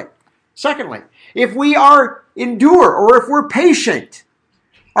about it. Secondly, if we endure or if we're patient,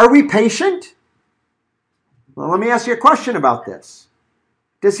 are we patient? Well, let me ask you a question about this.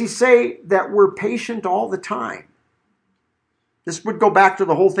 Does he say that we're patient all the time? This would go back to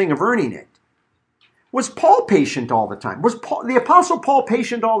the whole thing of earning it. Was Paul patient all the time? Was the Apostle Paul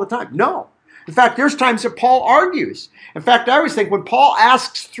patient all the time? No. In fact, there's times that Paul argues. In fact, I always think when Paul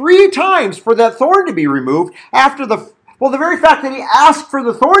asks 3 times for that thorn to be removed, the very fact that he asked for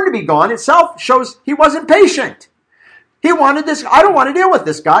the thorn to be gone itself shows he wasn't patient. He wanted this. I don't want to deal with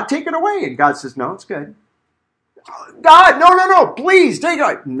this, God. Take it away. And God says, no, it's good. God, no, please take it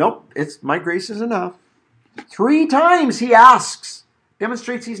away. Nope, my grace is enough. 3 times he asks.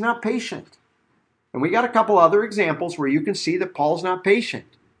 Demonstrates he's not patient. And we got a couple other examples where you can see that Paul's not patient.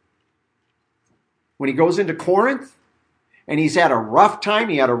 When he goes into Corinth, and he's had a rough time.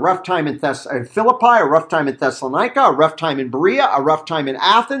 He had a rough time in Philippi, a rough time in Thessalonica, a rough time in Berea, a rough time in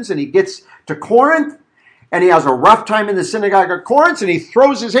Athens, and he gets to Corinth, and he has a rough time in the synagogue of Corinth, and he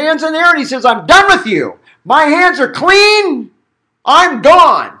throws his hands in there, and he says, I'm done with you. My hands are clean. I'm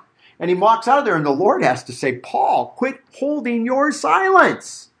gone. And he walks out of there, and the Lord has to say, Paul, quit holding your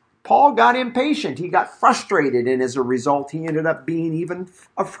silence. Paul got impatient. He got frustrated, and as a result, he ended up being even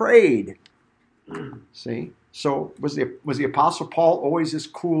afraid. See? So was the Apostle Paul always this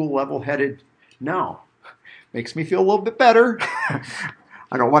cool, level-headed? No. Makes me feel a little bit better.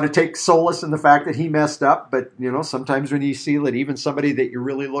 I don't want to take solace in the fact that he messed up, but sometimes when you see that even somebody that you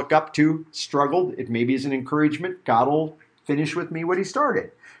really look up to struggled, it maybe is an encouragement. God will finish with me what he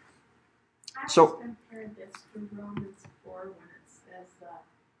started. So compared this to Romans 4 when it says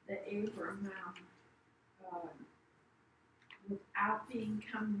that Abraham, without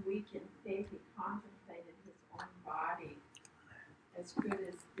becoming weak in faith, he contemplated his own body as good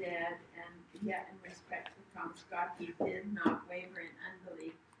as dead, and yet in respect to the promise of God, he did not waver in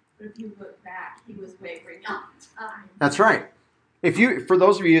unbelief. But if you look back, he was wavering all the time. That's right. For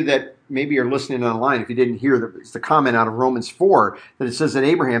those of you that maybe are listening online, if you didn't hear the comment out of Romans 4, that it says that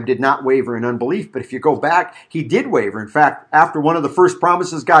Abraham did not waver in unbelief, but if you go back, he did waver. In fact, after one of the first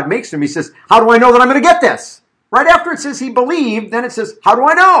promises God makes him, he says, how do I know that I'm going to get this? Right after it says he believed, then it says, how do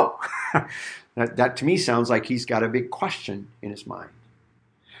I know? That to me sounds like he's got a big question in his mind.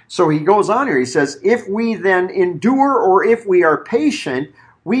 So he goes on here, he says, if we then endure or if we are patient,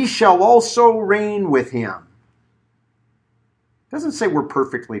 we shall also reign with him. Doesn't say we're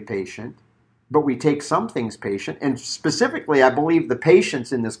perfectly patient, but we take some things patient. And specifically, I believe the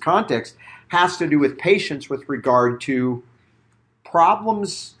patience in this context has to do with patience with regard to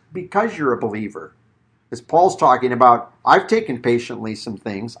problems because you're a believer. As Paul's talking about, I've taken patiently some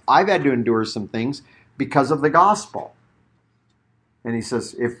things. I've had to endure some things because of the gospel. And he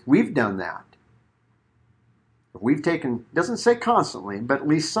says, if we've done that, if we've taken, doesn't say constantly, but at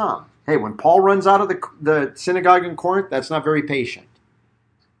least some. Hey, when Paul runs out of the synagogue in Corinth, that's not very patient.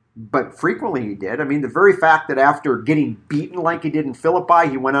 But frequently he did. I mean, the very fact that after getting beaten like he did in Philippi,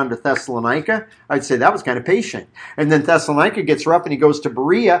 he went on to Thessalonica, I'd say that was kind of patient. And then Thessalonica gets rough and he goes to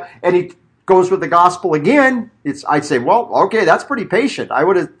Berea and he goes with the gospel again. I'd say, well, okay, that's pretty patient.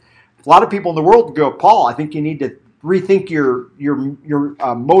 A lot of people in the world would go, Paul, I think you need to rethink your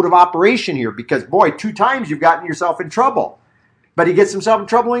mode of operation here because, boy, 2 times you've gotten yourself in trouble. But he gets himself in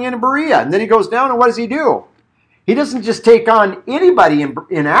trouble in Berea, and then he goes down, and what does he do? He doesn't just take on anybody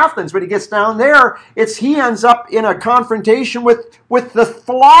in Athens, but he gets down there. He ends up in a confrontation with the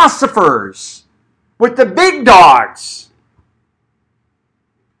philosophers, with the big dogs.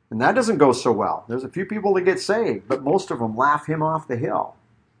 And that doesn't go so well. There's a few people that get saved, but most of them laugh him off the hill.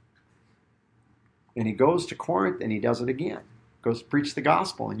 And he goes to Corinth and he does it again. Goes to preach the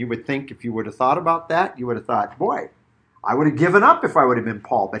gospel. And you would think if you would have thought about that, you would have thought, boy, I would have given up if I would have been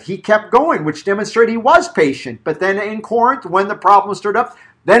Paul. But he kept going, which demonstrated he was patient. But then in Corinth, when the problem stirred up,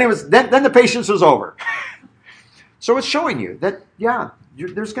 then the patience was over. So it's showing you that, yeah,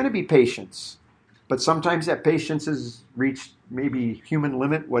 there's going to be patience. But sometimes that patience has reached maybe human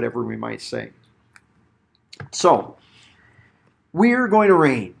limit, whatever we might say. So, we are going to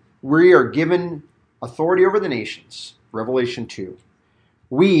reign. We are given authority over the nations, Revelation 2.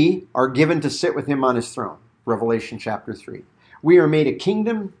 We are given to sit with him on his throne, Revelation chapter 3. We are made a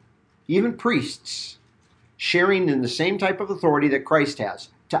kingdom, even priests, sharing in the same type of authority that Christ has,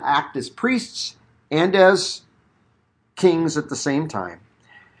 to act as priests and as kings at the same time.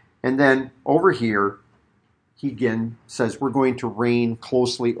 And then over here, he again says we're going to reign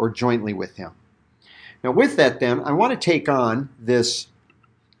closely or jointly with him. Now with that then, I want to take on this.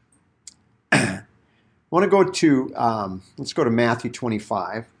 I want to go to, let's go to Matthew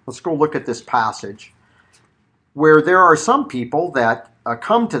 25. Let's go look at this passage where there are some people that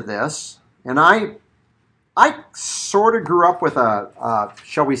come to this, and I sort of grew up with a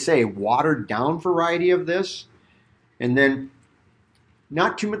shall we say, watered down variety of this. And then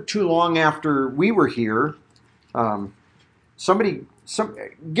not too long after we were here, Gary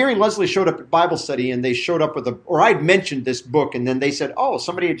and Leslie showed up at Bible study, and they showed up with I'd mentioned this book, and then they said, oh,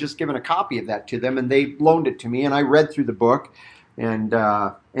 somebody had just given a copy of that to them, and they loaned it to me, and I read through the book, and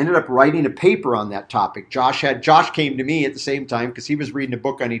ended up writing a paper on that topic. Josh came to me at the same time, because he was reading a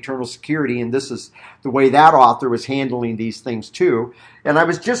book on eternal security, and this is the way that author was handling these things too. And I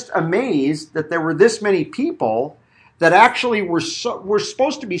was just amazed that there were this many people that actually were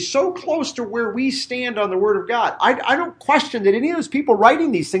supposed to be so close to where we stand on the Word of God. I don't question that any of those people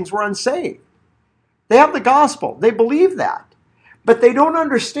writing these things were unsaved. They have the gospel. They believe that. But they don't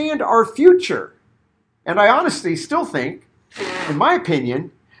understand our future. And I honestly still think, in my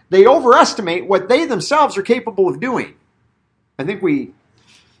opinion, they overestimate what they themselves are capable of doing. I think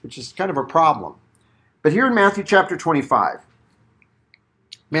which is kind of a problem. But here in Matthew chapter 25,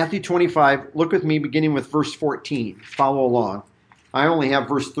 Matthew 25, look with me beginning with verse 14. Follow along. I only have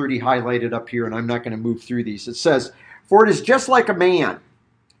verse 30 highlighted up here, and I'm not going to move through these. It says, "For it is just like a man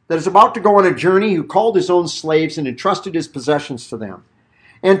that is about to go on a journey who called his own slaves and entrusted his possessions to them.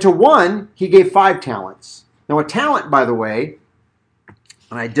 And to one he gave 5 talents. Now a talent, by the way,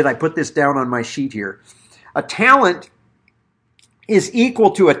 and I put this down on my sheet here. A talent is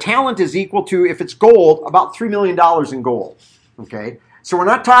equal to, if it's gold, about $3 million in gold. Okay? So we're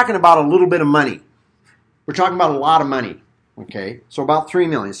not talking about a little bit of money. We're talking about a lot of money. Okay, so about $3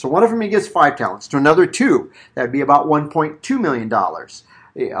 million. So one of them he gets 5 talents. To another 2, that would be about $1.2 million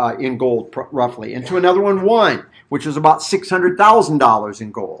in gold, roughly. And to another one, 1, which is about $600,000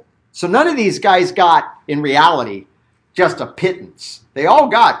 in gold. So none of these guys got, in reality, just a pittance. They all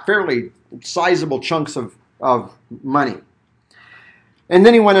got fairly sizable chunks of money. And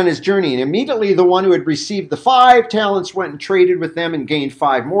then he went on his journey, and immediately the one who had received the 5 talents went and traded with them and gained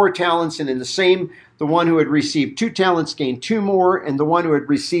 5 more talents. And in the same, the one who had received 2 talents gained 2 more. And the one who had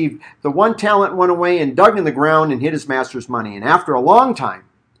received the 1 talent went away and dug in the ground and hid his master's money. And after a long time,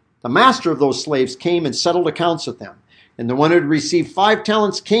 the master of those slaves came and settled accounts with them. And the one who had received 5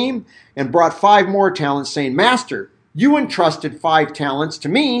 talents came and brought 5 more talents, saying, Master, you entrusted 5 talents to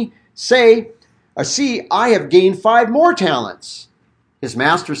me. See, I have gained 5 more talents. His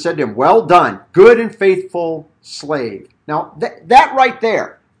master said to him, Well done, good and faithful slave. Now, that right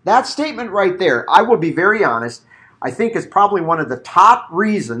there, that statement right there, I will be very honest, I think is probably one of the top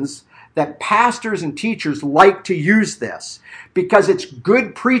reasons that pastors and teachers like to use this, because it's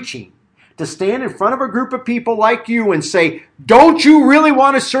good preaching to stand in front of a group of people like you and say, don't you really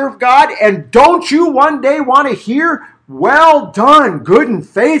want to serve God? And don't you one day want to hear, well done, good and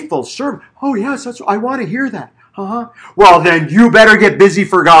faithful servant? Oh yes, I want to hear that. Well, then you better get busy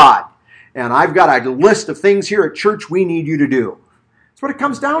for God. And I've got a list of things here at church we need you to do. That's what it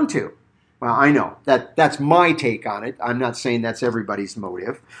comes down to. Well, I know that's my take on it. I'm not saying that's everybody's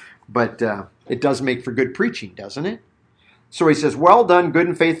motive, but it does make for good preaching, doesn't it? So he says, well done, good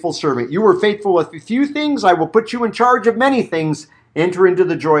and faithful servant. You were faithful with a few things. I will put you in charge of many things. Enter into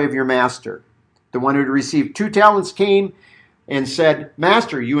the joy of your master. The one who had received 2 talents came and said,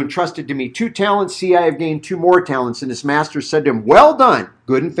 Master, you entrusted to me 2 talents. See, I have gained 2 more talents. And his master said to him, Well done,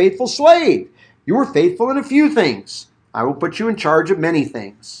 good and faithful slave. You were faithful in a few things. I will put you in charge of many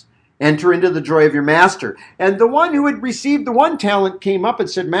things. Enter into the joy of your master. And the one who had received the 1 talent came up and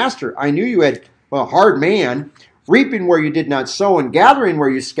said, Master, I knew you had a hard man, reaping where you did not sow and gathering where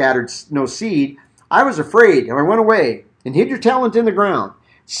you scattered no seed. I was afraid, and I went away and hid your talent in the ground.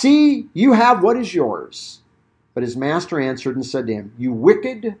 See, you have what is yours. But his master answered and said to him, You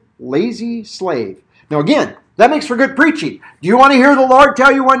wicked, lazy slave. Now again, that makes for good preaching. Do you want to hear the Lord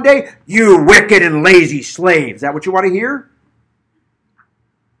tell you one day, You wicked and lazy slave? Is that what you want to hear?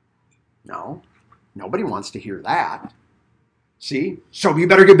 No, nobody wants to hear that. See? So you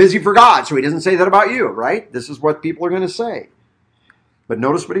better get busy for God so he doesn't say that about you, right? This is what people are going to say. But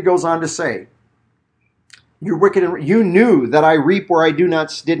notice what he goes on to say. You're wicked, and you knew that I reap where I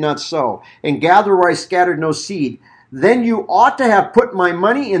did not sow, and gather where I scattered no seed. Then you ought to have put my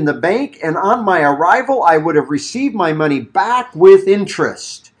money in the bank, and on my arrival I would have received my money back with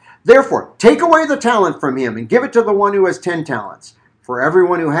interest. Therefore, take away the talent from him, and give it to the one who has 10 talents. For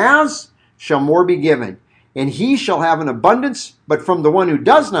everyone who has shall more be given, and he shall have an abundance. But from the one who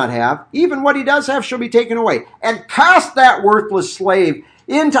does not have, even what he does have shall be taken away. And cast that worthless slave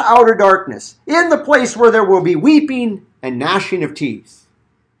into outer darkness, in the place where there will be weeping and gnashing of teeth.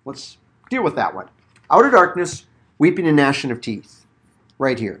 Let's deal with that one. Outer darkness, weeping and gnashing of teeth.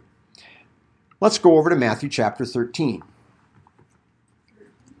 Right here. Let's go over to Matthew chapter 13.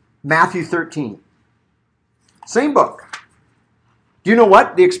 Matthew 13. Same book. Do you know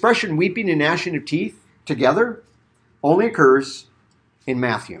what? The expression weeping and gnashing of teeth together only occurs in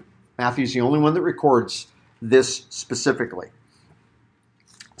Matthew. Matthew's the only one that records this specifically.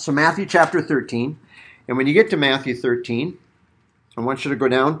 So Matthew chapter 13, and when you get to Matthew 13, I want you to go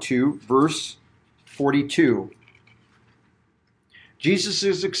down to verse 42. Jesus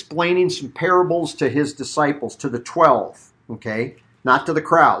is explaining some parables to his disciples, to the 12, okay? Not to the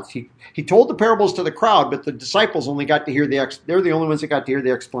crowds. He told the parables to the crowd, but the disciples only got to hear they're the only ones that got to hear the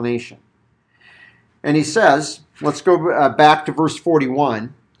explanation. And he says, let's go back to verse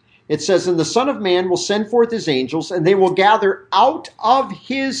 41. It says, And the Son of Man will send forth his angels, and they will gather out of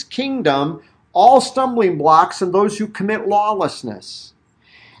his kingdom all stumbling blocks and those who commit lawlessness,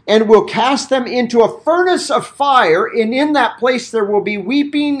 and will cast them into a furnace of fire, and in that place there will be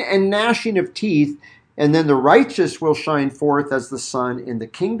weeping and gnashing of teeth, and then the righteous will shine forth as the sun in the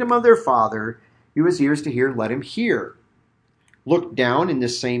kingdom of their Father. Who has ears to hear, let him hear. Look down in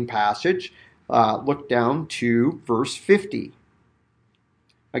this same passage, look down to verse 50.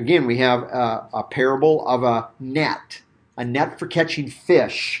 Again, we have a parable of a net for catching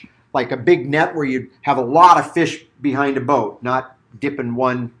fish, like a big net where you have a lot of fish behind a boat, not dipping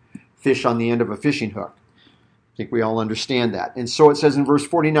one fish on the end of a fishing hook. I think we all understand that. And so it says in verse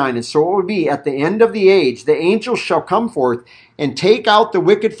 49, And so it will be at the end of the age, the angels shall come forth and take out the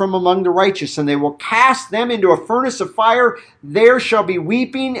wicked from among the righteous, and they will cast them into a furnace of fire. There shall be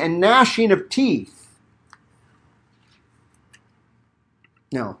weeping and gnashing of teeth.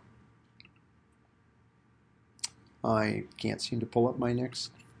 Now, I can't seem to pull up my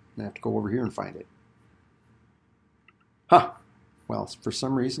next. I'm going to have to go over here and find it. Well, for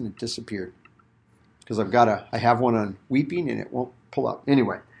some reason it disappeared. Because I have one on weeping and it won't pull up.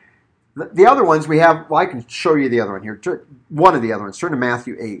 Anyway, the other ones we have, well, I can show you the other one here. One of the other ones. Turn to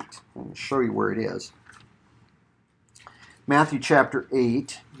Matthew 8. I'll show you where it is. Matthew chapter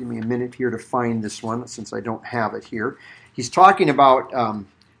 8. Give me a minute here to find this one since I don't have it here. He's talking about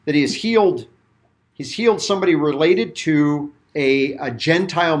that he has healed. He's healed somebody related to a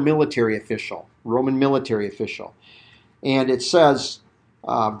Gentile military official, Roman military official. And it says,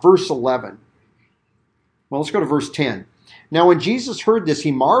 verse 11. Well, let's go to verse 10. Now when Jesus heard this,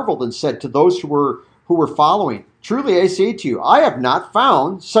 he marveled and said to those who were following, Truly I say to you, I have not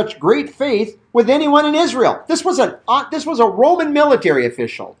found such great faith with anyone in Israel. This was a Roman military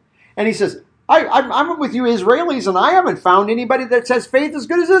official. And he says, I'm with you Israelis, and I haven't found anybody that says faith as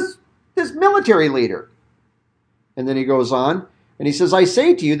good as this military leader. And then he goes on, and he says, I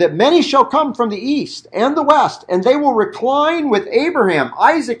say to you that many shall come from the east and the west, and they will recline with Abraham,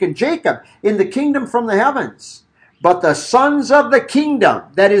 Isaac, and Jacob in the kingdom from the heavens. But the sons of the kingdom,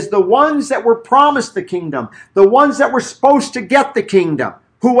 that is the ones that were promised the kingdom, the ones that were supposed to get the kingdom,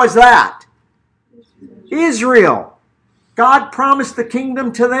 who was that? Israel. God promised the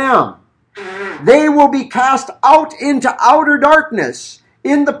kingdom to them. They will be cast out into outer darkness,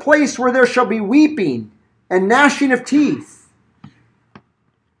 in the place where there shall be weeping and gnashing of teeth.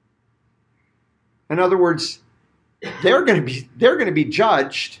 In other words, they're going to be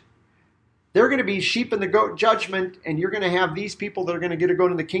judged They're going to be sheep in the goat judgment, and you're going to have these people that are going to get to go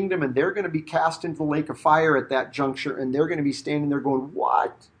into the kingdom, and they're going to be cast into the lake of fire at that juncture, and they're going to be standing there going,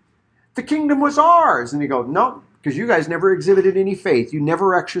 what? The kingdom was ours. And they go, no, because you guys never exhibited any faith. You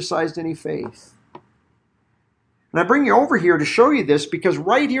never exercised any faith. And I bring you over here to show you this because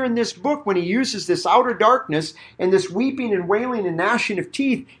right here in this book, when he uses this outer darkness and this weeping and wailing and gnashing of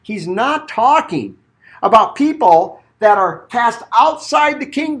teeth, he's not talking about people that are cast outside the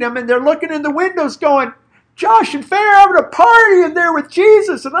kingdom and they're looking in the windows going, Josh and Faye are having a party in there with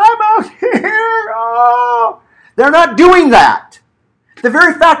Jesus and I'm out here. Oh. They're not doing that. The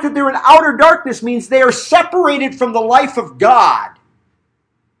very fact that they're in outer darkness means they are separated from the life of God.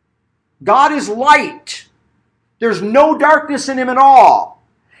 God is light. There's no darkness in him at all.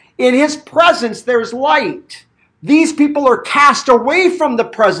 In his presence, there's light. These people are cast away from the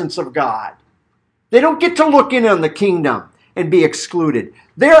presence of God. They don't get to look in on the kingdom and be excluded.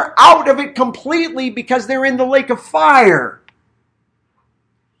 They're out of it completely because they're in the lake of fire.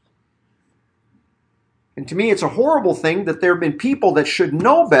 And to me, it's a horrible thing that there have been people that should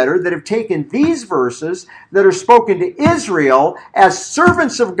know better that have taken these verses that are spoken to Israel as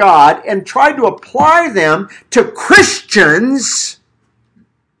servants of God and tried to apply them to Christians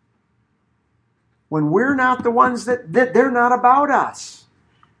when we're not the ones that they're not about us.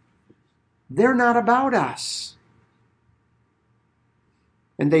 They're not about us.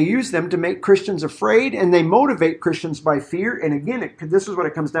 And they use them to make Christians afraid, and they motivate Christians by fear. And again, this is what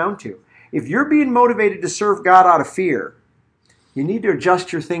it comes down to. If you're being motivated to serve God out of fear, you need to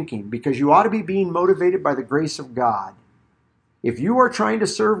adjust your thinking because you ought to be being motivated by the grace of God. If you are trying to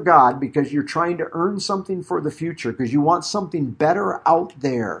serve God because you're trying to earn something for the future, because you want something better out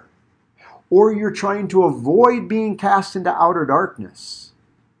there, or you're trying to avoid being cast into outer darkness,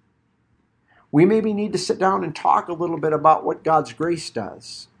 we maybe need to sit down and talk a little bit about what God's grace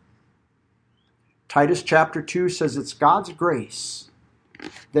does. Titus chapter 2 says it's God's grace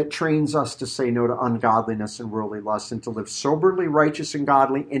that trains us to say no to ungodliness and worldly lust and to live soberly, righteous, and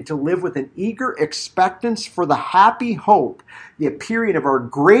godly, and to live with an eager expectance for the happy hope, the appearing of our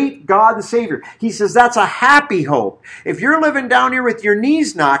great God and Savior. He says that's a happy hope. If you're living down here with your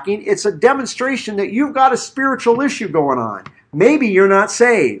knees knocking, it's a demonstration that you've got a spiritual issue going on. Maybe you're not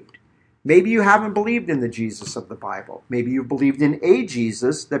saved. Maybe you haven't believed in the Jesus of the Bible. Maybe you've believed in a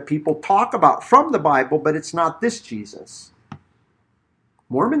Jesus that people talk about from the Bible, but it's not this Jesus.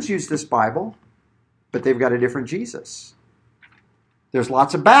 Mormons use this Bible, but they've got a different Jesus. There's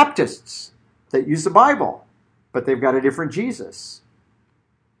lots of Baptists that use the Bible, but they've got a different Jesus.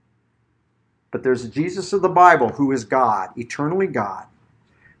 But there's a Jesus of the Bible who is God, eternally God,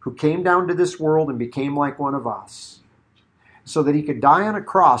 who came down to this world and became like one of us, so that he could die on a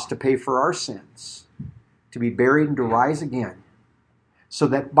cross to pay for our sins, to be buried and to rise again, so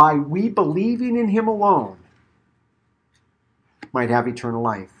that by we believing in him alone, might have eternal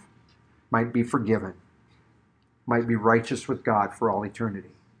life, might be forgiven, might be righteous with God for all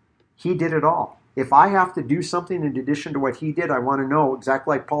eternity. He did it all. If I have to do something in addition to what he did, I want to know,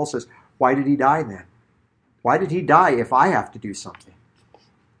 exactly like Paul says, why did he die then? Why did he die if I have to do something?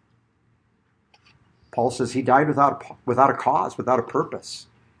 Paul says he died without a cause, without a purpose.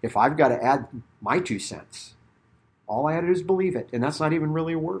 If I've got to add my 2 cents, all I had to do is believe it, and that's not even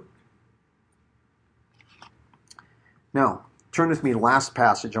really a work. Now, turn with me to the last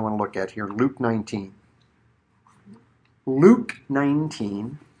passage I want to look at here, Luke 19. Luke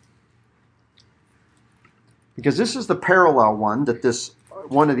 19, because this is the parallel one that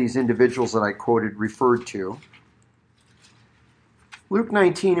one of these individuals that I quoted referred to. Luke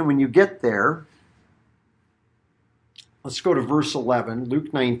 19, and when you get there, let's go to verse 11.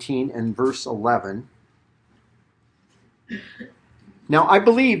 Luke 19 and verse 11. Now, I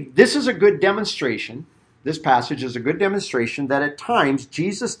believe this is a good demonstration. This passage is a good demonstration that at times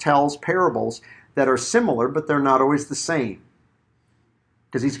Jesus tells parables that are similar, but they're not always the same.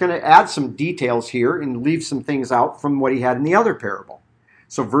 Because he's going to add some details here and leave some things out from what he had in the other parable.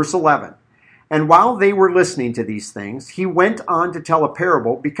 So verse 11. And while they were listening to these things, he went on to tell a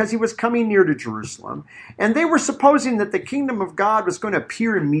parable because he was coming near to Jerusalem. And they were supposing that the kingdom of God was going to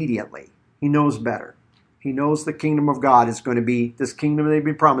appear immediately. He knows better. He knows the kingdom of God is going to be, this kingdom they've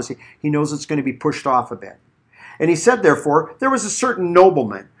been promising, he knows it's going to be pushed off a bit. And he said, therefore, there was a certain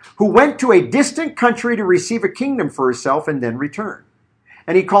nobleman who went to a distant country to receive a kingdom for himself and then return.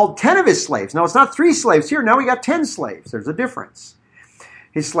 And he called 10 of his slaves. Now, it's not 3 slaves here. Now we got 10 slaves. There's a difference.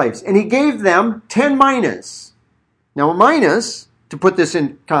 His slaves. And he gave them 10 minas. Now, a minas, to put this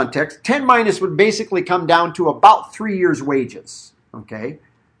in context, 10 minas would basically come down to about 3 years' wages. Okay?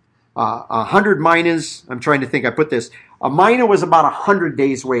 100 minas, I'm trying to think, I put this, a mina was about 100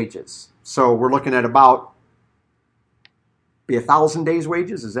 days' wages. So we're looking at about be 1,000 days'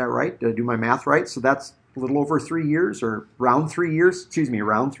 wages. Is that right? Did I do my math right? So that's a little over 3 years, or around 3 years.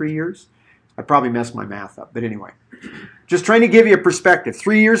 Around 3 years. I probably messed my math up, but anyway. Just trying to give you a perspective.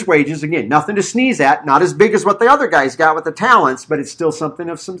 3 years' wages, again, nothing to sneeze at, not as big as what the other guys got with the talents, but it's still something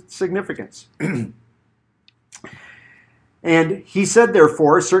of some significance. And he said,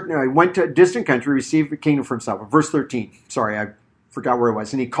 therefore, I went to a distant country, received the kingdom for himself. Verse 13. Sorry, I forgot where it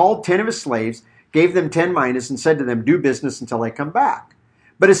was. And he called 10 of his slaves, gave them 10 minas, and said to them, do business until I come back.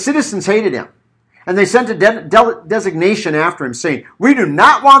 But his citizens hated him. And they sent a designation after him, saying, we do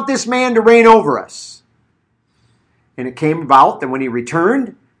not want this man to reign over us. And it came about that when he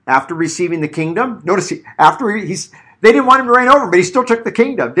returned, after receiving the kingdom, notice, they didn't want him to reign over, but he still took the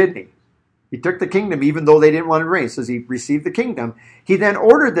kingdom, didn't he? He took the kingdom even though they didn't want him to reign. It says he received the kingdom. He then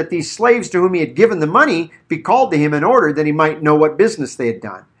ordered that these slaves to whom he had given the money be called to him in order that he might know what business they had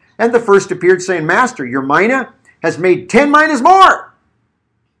done. And the first appeared, saying, Master, your mina has made 10 minas more.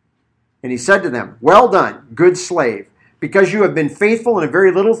 And he said to them, well done, good slave, because you have been faithful in a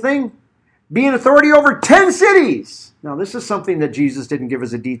very little thing, be in authority over 10 cities. Now, this is something that Jesus didn't give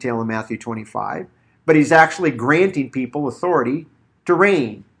us a detail in Matthew 25, but he's actually granting people authority to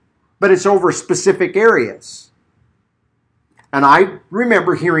reign. But it's over specific areas. And I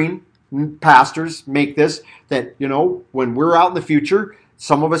remember hearing pastors make this, that, when we're out in the future,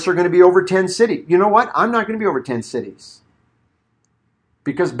 some of us are going to be over 10 cities. You know what? I'm not going to be over 10 cities.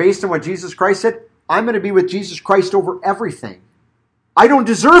 Because based on what Jesus Christ said, I'm going to be with Jesus Christ over everything. I don't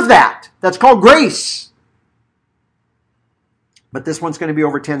deserve that. That's called grace. But this one's going to be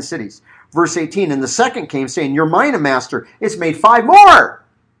over 10 cities. Verse 18, and the second came, saying, your mina, master, it's made 5 more.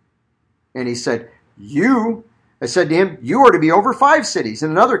 And he said, I said to him, you are to be over 5 cities.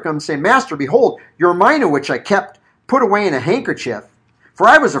 And another comes saying, Master, behold, your mina which I kept put away in a handkerchief. For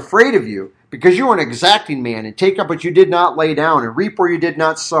I was afraid of you, because you are an exacting man, and take up what you did not lay down, and reap where you did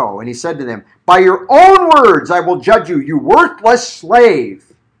not sow. And he said to them, by your own words I will judge you, you worthless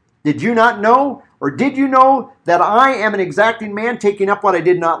slave. Did you not know, or did you know that I am an exacting man, taking up what I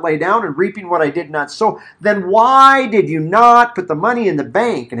did not lay down, and reaping what I did not sow? Then why did you not put the money in the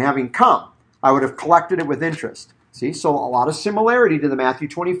bank, and having come, I would have collected it with interest? See, so a lot of similarity to the Matthew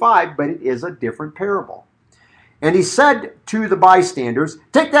 25, but it is a different parable. And he said to the bystanders,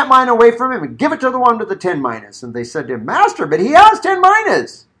 take that mina away from him and give it to the one with the 10 minas. And they said to him, Master, but he has 10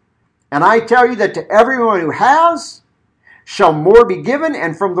 minas. And I tell you that to everyone who has shall more be given,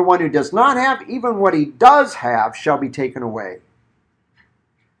 and from the one who does not have, even what he does have shall be taken away.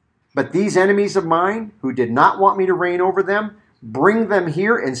 But these enemies of mine, who did not want me to reign over them, bring them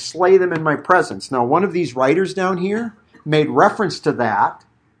here and slay them in my presence. Now, one of these writers down here made reference to that,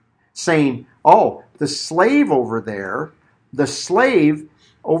 saying, oh, the slave over there, the slave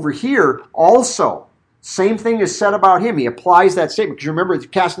over here also. Same thing is said about him. He applies that statement. Because you remember, he's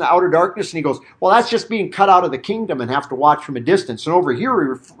cast into outer darkness, and he goes, well, that's just being cut out of the kingdom and have to watch from a distance. And over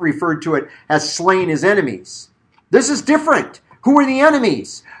here, he referred to it as slaying his enemies. This is different. Who are the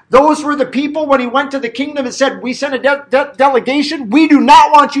enemies? Those were the people when he went to the kingdom and said, we sent a delegation. We do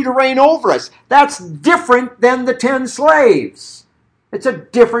not want you to reign over us. That's different than the 10 slaves. It's a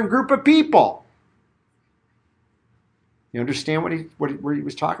different group of people. You understand what he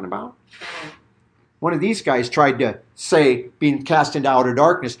was talking about? One of these guys tried to say, being cast into outer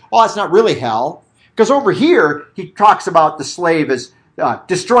darkness, oh, it's not really hell. Because over here, he talks about the slave as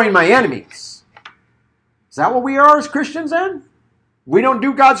destroying my enemies. Is that what we are as Christians then? We don't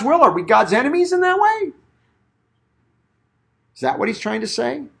do God's will. Are we God's enemies in that way? Is that what he's trying to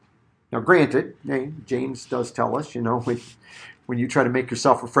say? Now, granted, James does tell us, when you try to make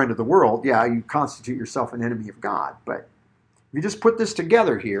yourself a friend of the world, yeah, you constitute yourself an enemy of God. But if you just put this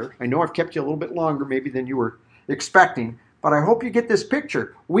together here, I know I've kept you a little bit longer maybe than you were expecting, but I hope you get this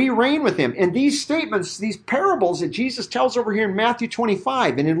picture. We reign with him. And these statements, these parables that Jesus tells over here in Matthew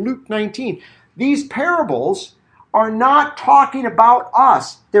 25 and in Luke 19, these parables are not talking about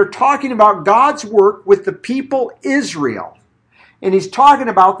us. They're talking about God's work with the people Israel. And he's talking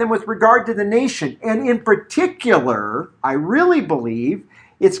about them with regard to the nation. And in particular, I really believe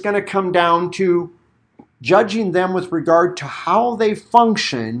it's going to come down to judging them with regard to how they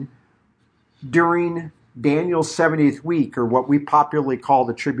function during Daniel's 70th week, or what we popularly call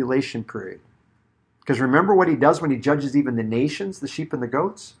the tribulation period. Because remember what he does when he judges even the nations, the sheep and the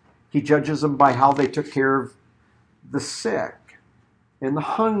goats? He judges them by how they took care of the sick and the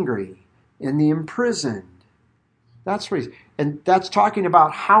hungry and the imprisoned. That's what and that's talking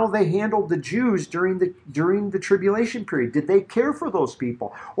about how they handled the Jews during the tribulation period. Did they care for those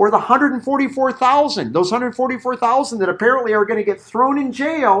people? Or the 144,000, those 144,000 that apparently are going to get thrown in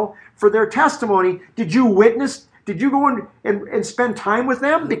jail for their testimony. Did you witness? Did you go and spend time with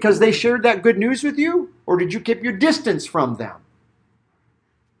them because they shared that good news with you? Or did you keep your distance from them?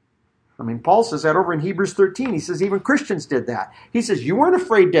 I mean, Paul says that over in Hebrews 13. He says even Christians did that. He says you weren't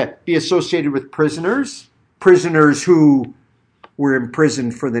afraid to be associated with prisoners who were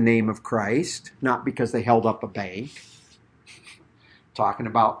imprisoned for the name of Christ, not because they held up a bank. Talking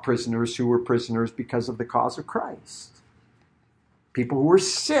about prisoners who were prisoners because of the cause of Christ. People who were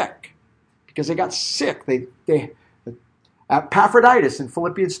sick because they got sick. They Epaphroditus in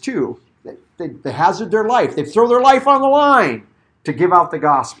Philippians 2, they hazard their life. They throw their life on the line to give out the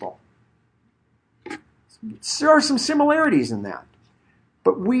gospel. There are some similarities in that.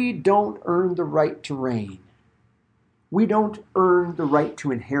 But we don't earn the right to reign. We don't earn the right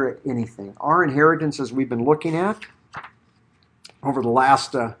to inherit anything. Our inheritance, as we've been looking at over the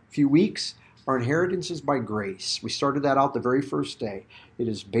last few weeks, our inheritance is by grace. We started that out the very first day. It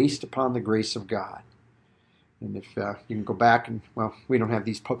is based upon the grace of God. And if you can go back and, well, we don't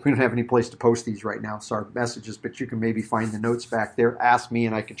have any place to post these right now, so our messages, but you can maybe find the notes back there. Ask me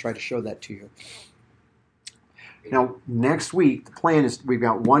and I can try to show that to you. Now, next week, the plan is I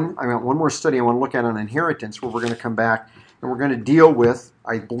got one more study I want to look at on inheritance where we're going to come back and we're going to deal with,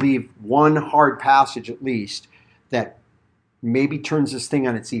 I believe, one hard passage at least that maybe turns this thing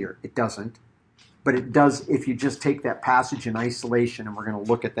on its ear. It doesn't. But it does if you just take that passage in isolation, and we're going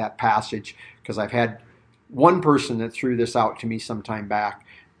to look at that passage because I've had one person that threw this out to me some time back,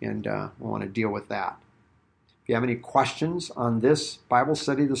 and I want to deal with that. If you have any questions on this Bible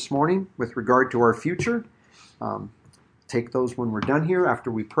study this morning with regard to our future, take those when we're done here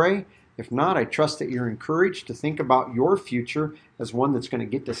after we pray. If not, I trust that you're encouraged to think about your future as one that's going to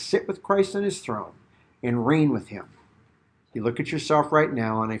get to sit with Christ on his throne and reign with him. You look at yourself right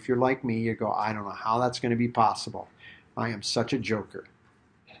now, and if you're like me, you go, I don't know how that's going to be possible. I am such a joker.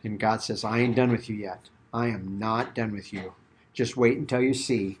 And God says, I ain't done with you yet. I am not done with you. Just wait until you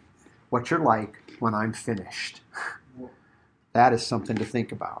see what you're like when I'm finished. That is something to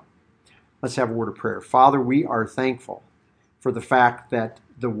think about. Let's have a word of prayer. Father, we are thankful for the fact that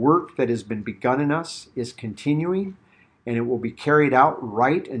the work that has been begun in us is continuing, and it will be carried out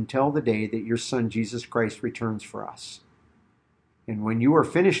right until the day that your Son, Jesus Christ, returns for us. And when you are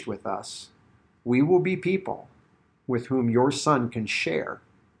finished with us, we will be people with whom your Son can share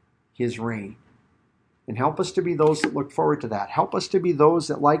his reign. And help us to be those that look forward to that. Help us to be those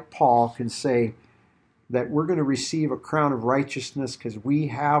that, like Paul, can say that we're going to receive a crown of righteousness because we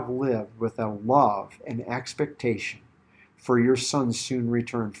have lived with a love and expectation for your Son's soon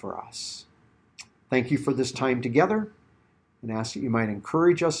return for us. Thank you for this time together, and ask that you might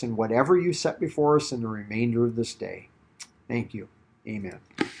encourage us in whatever you set before us in the remainder of this day. Thank you. Amen.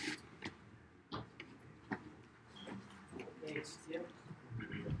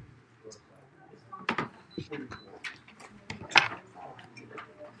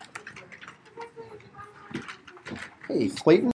 Hey, Clayton.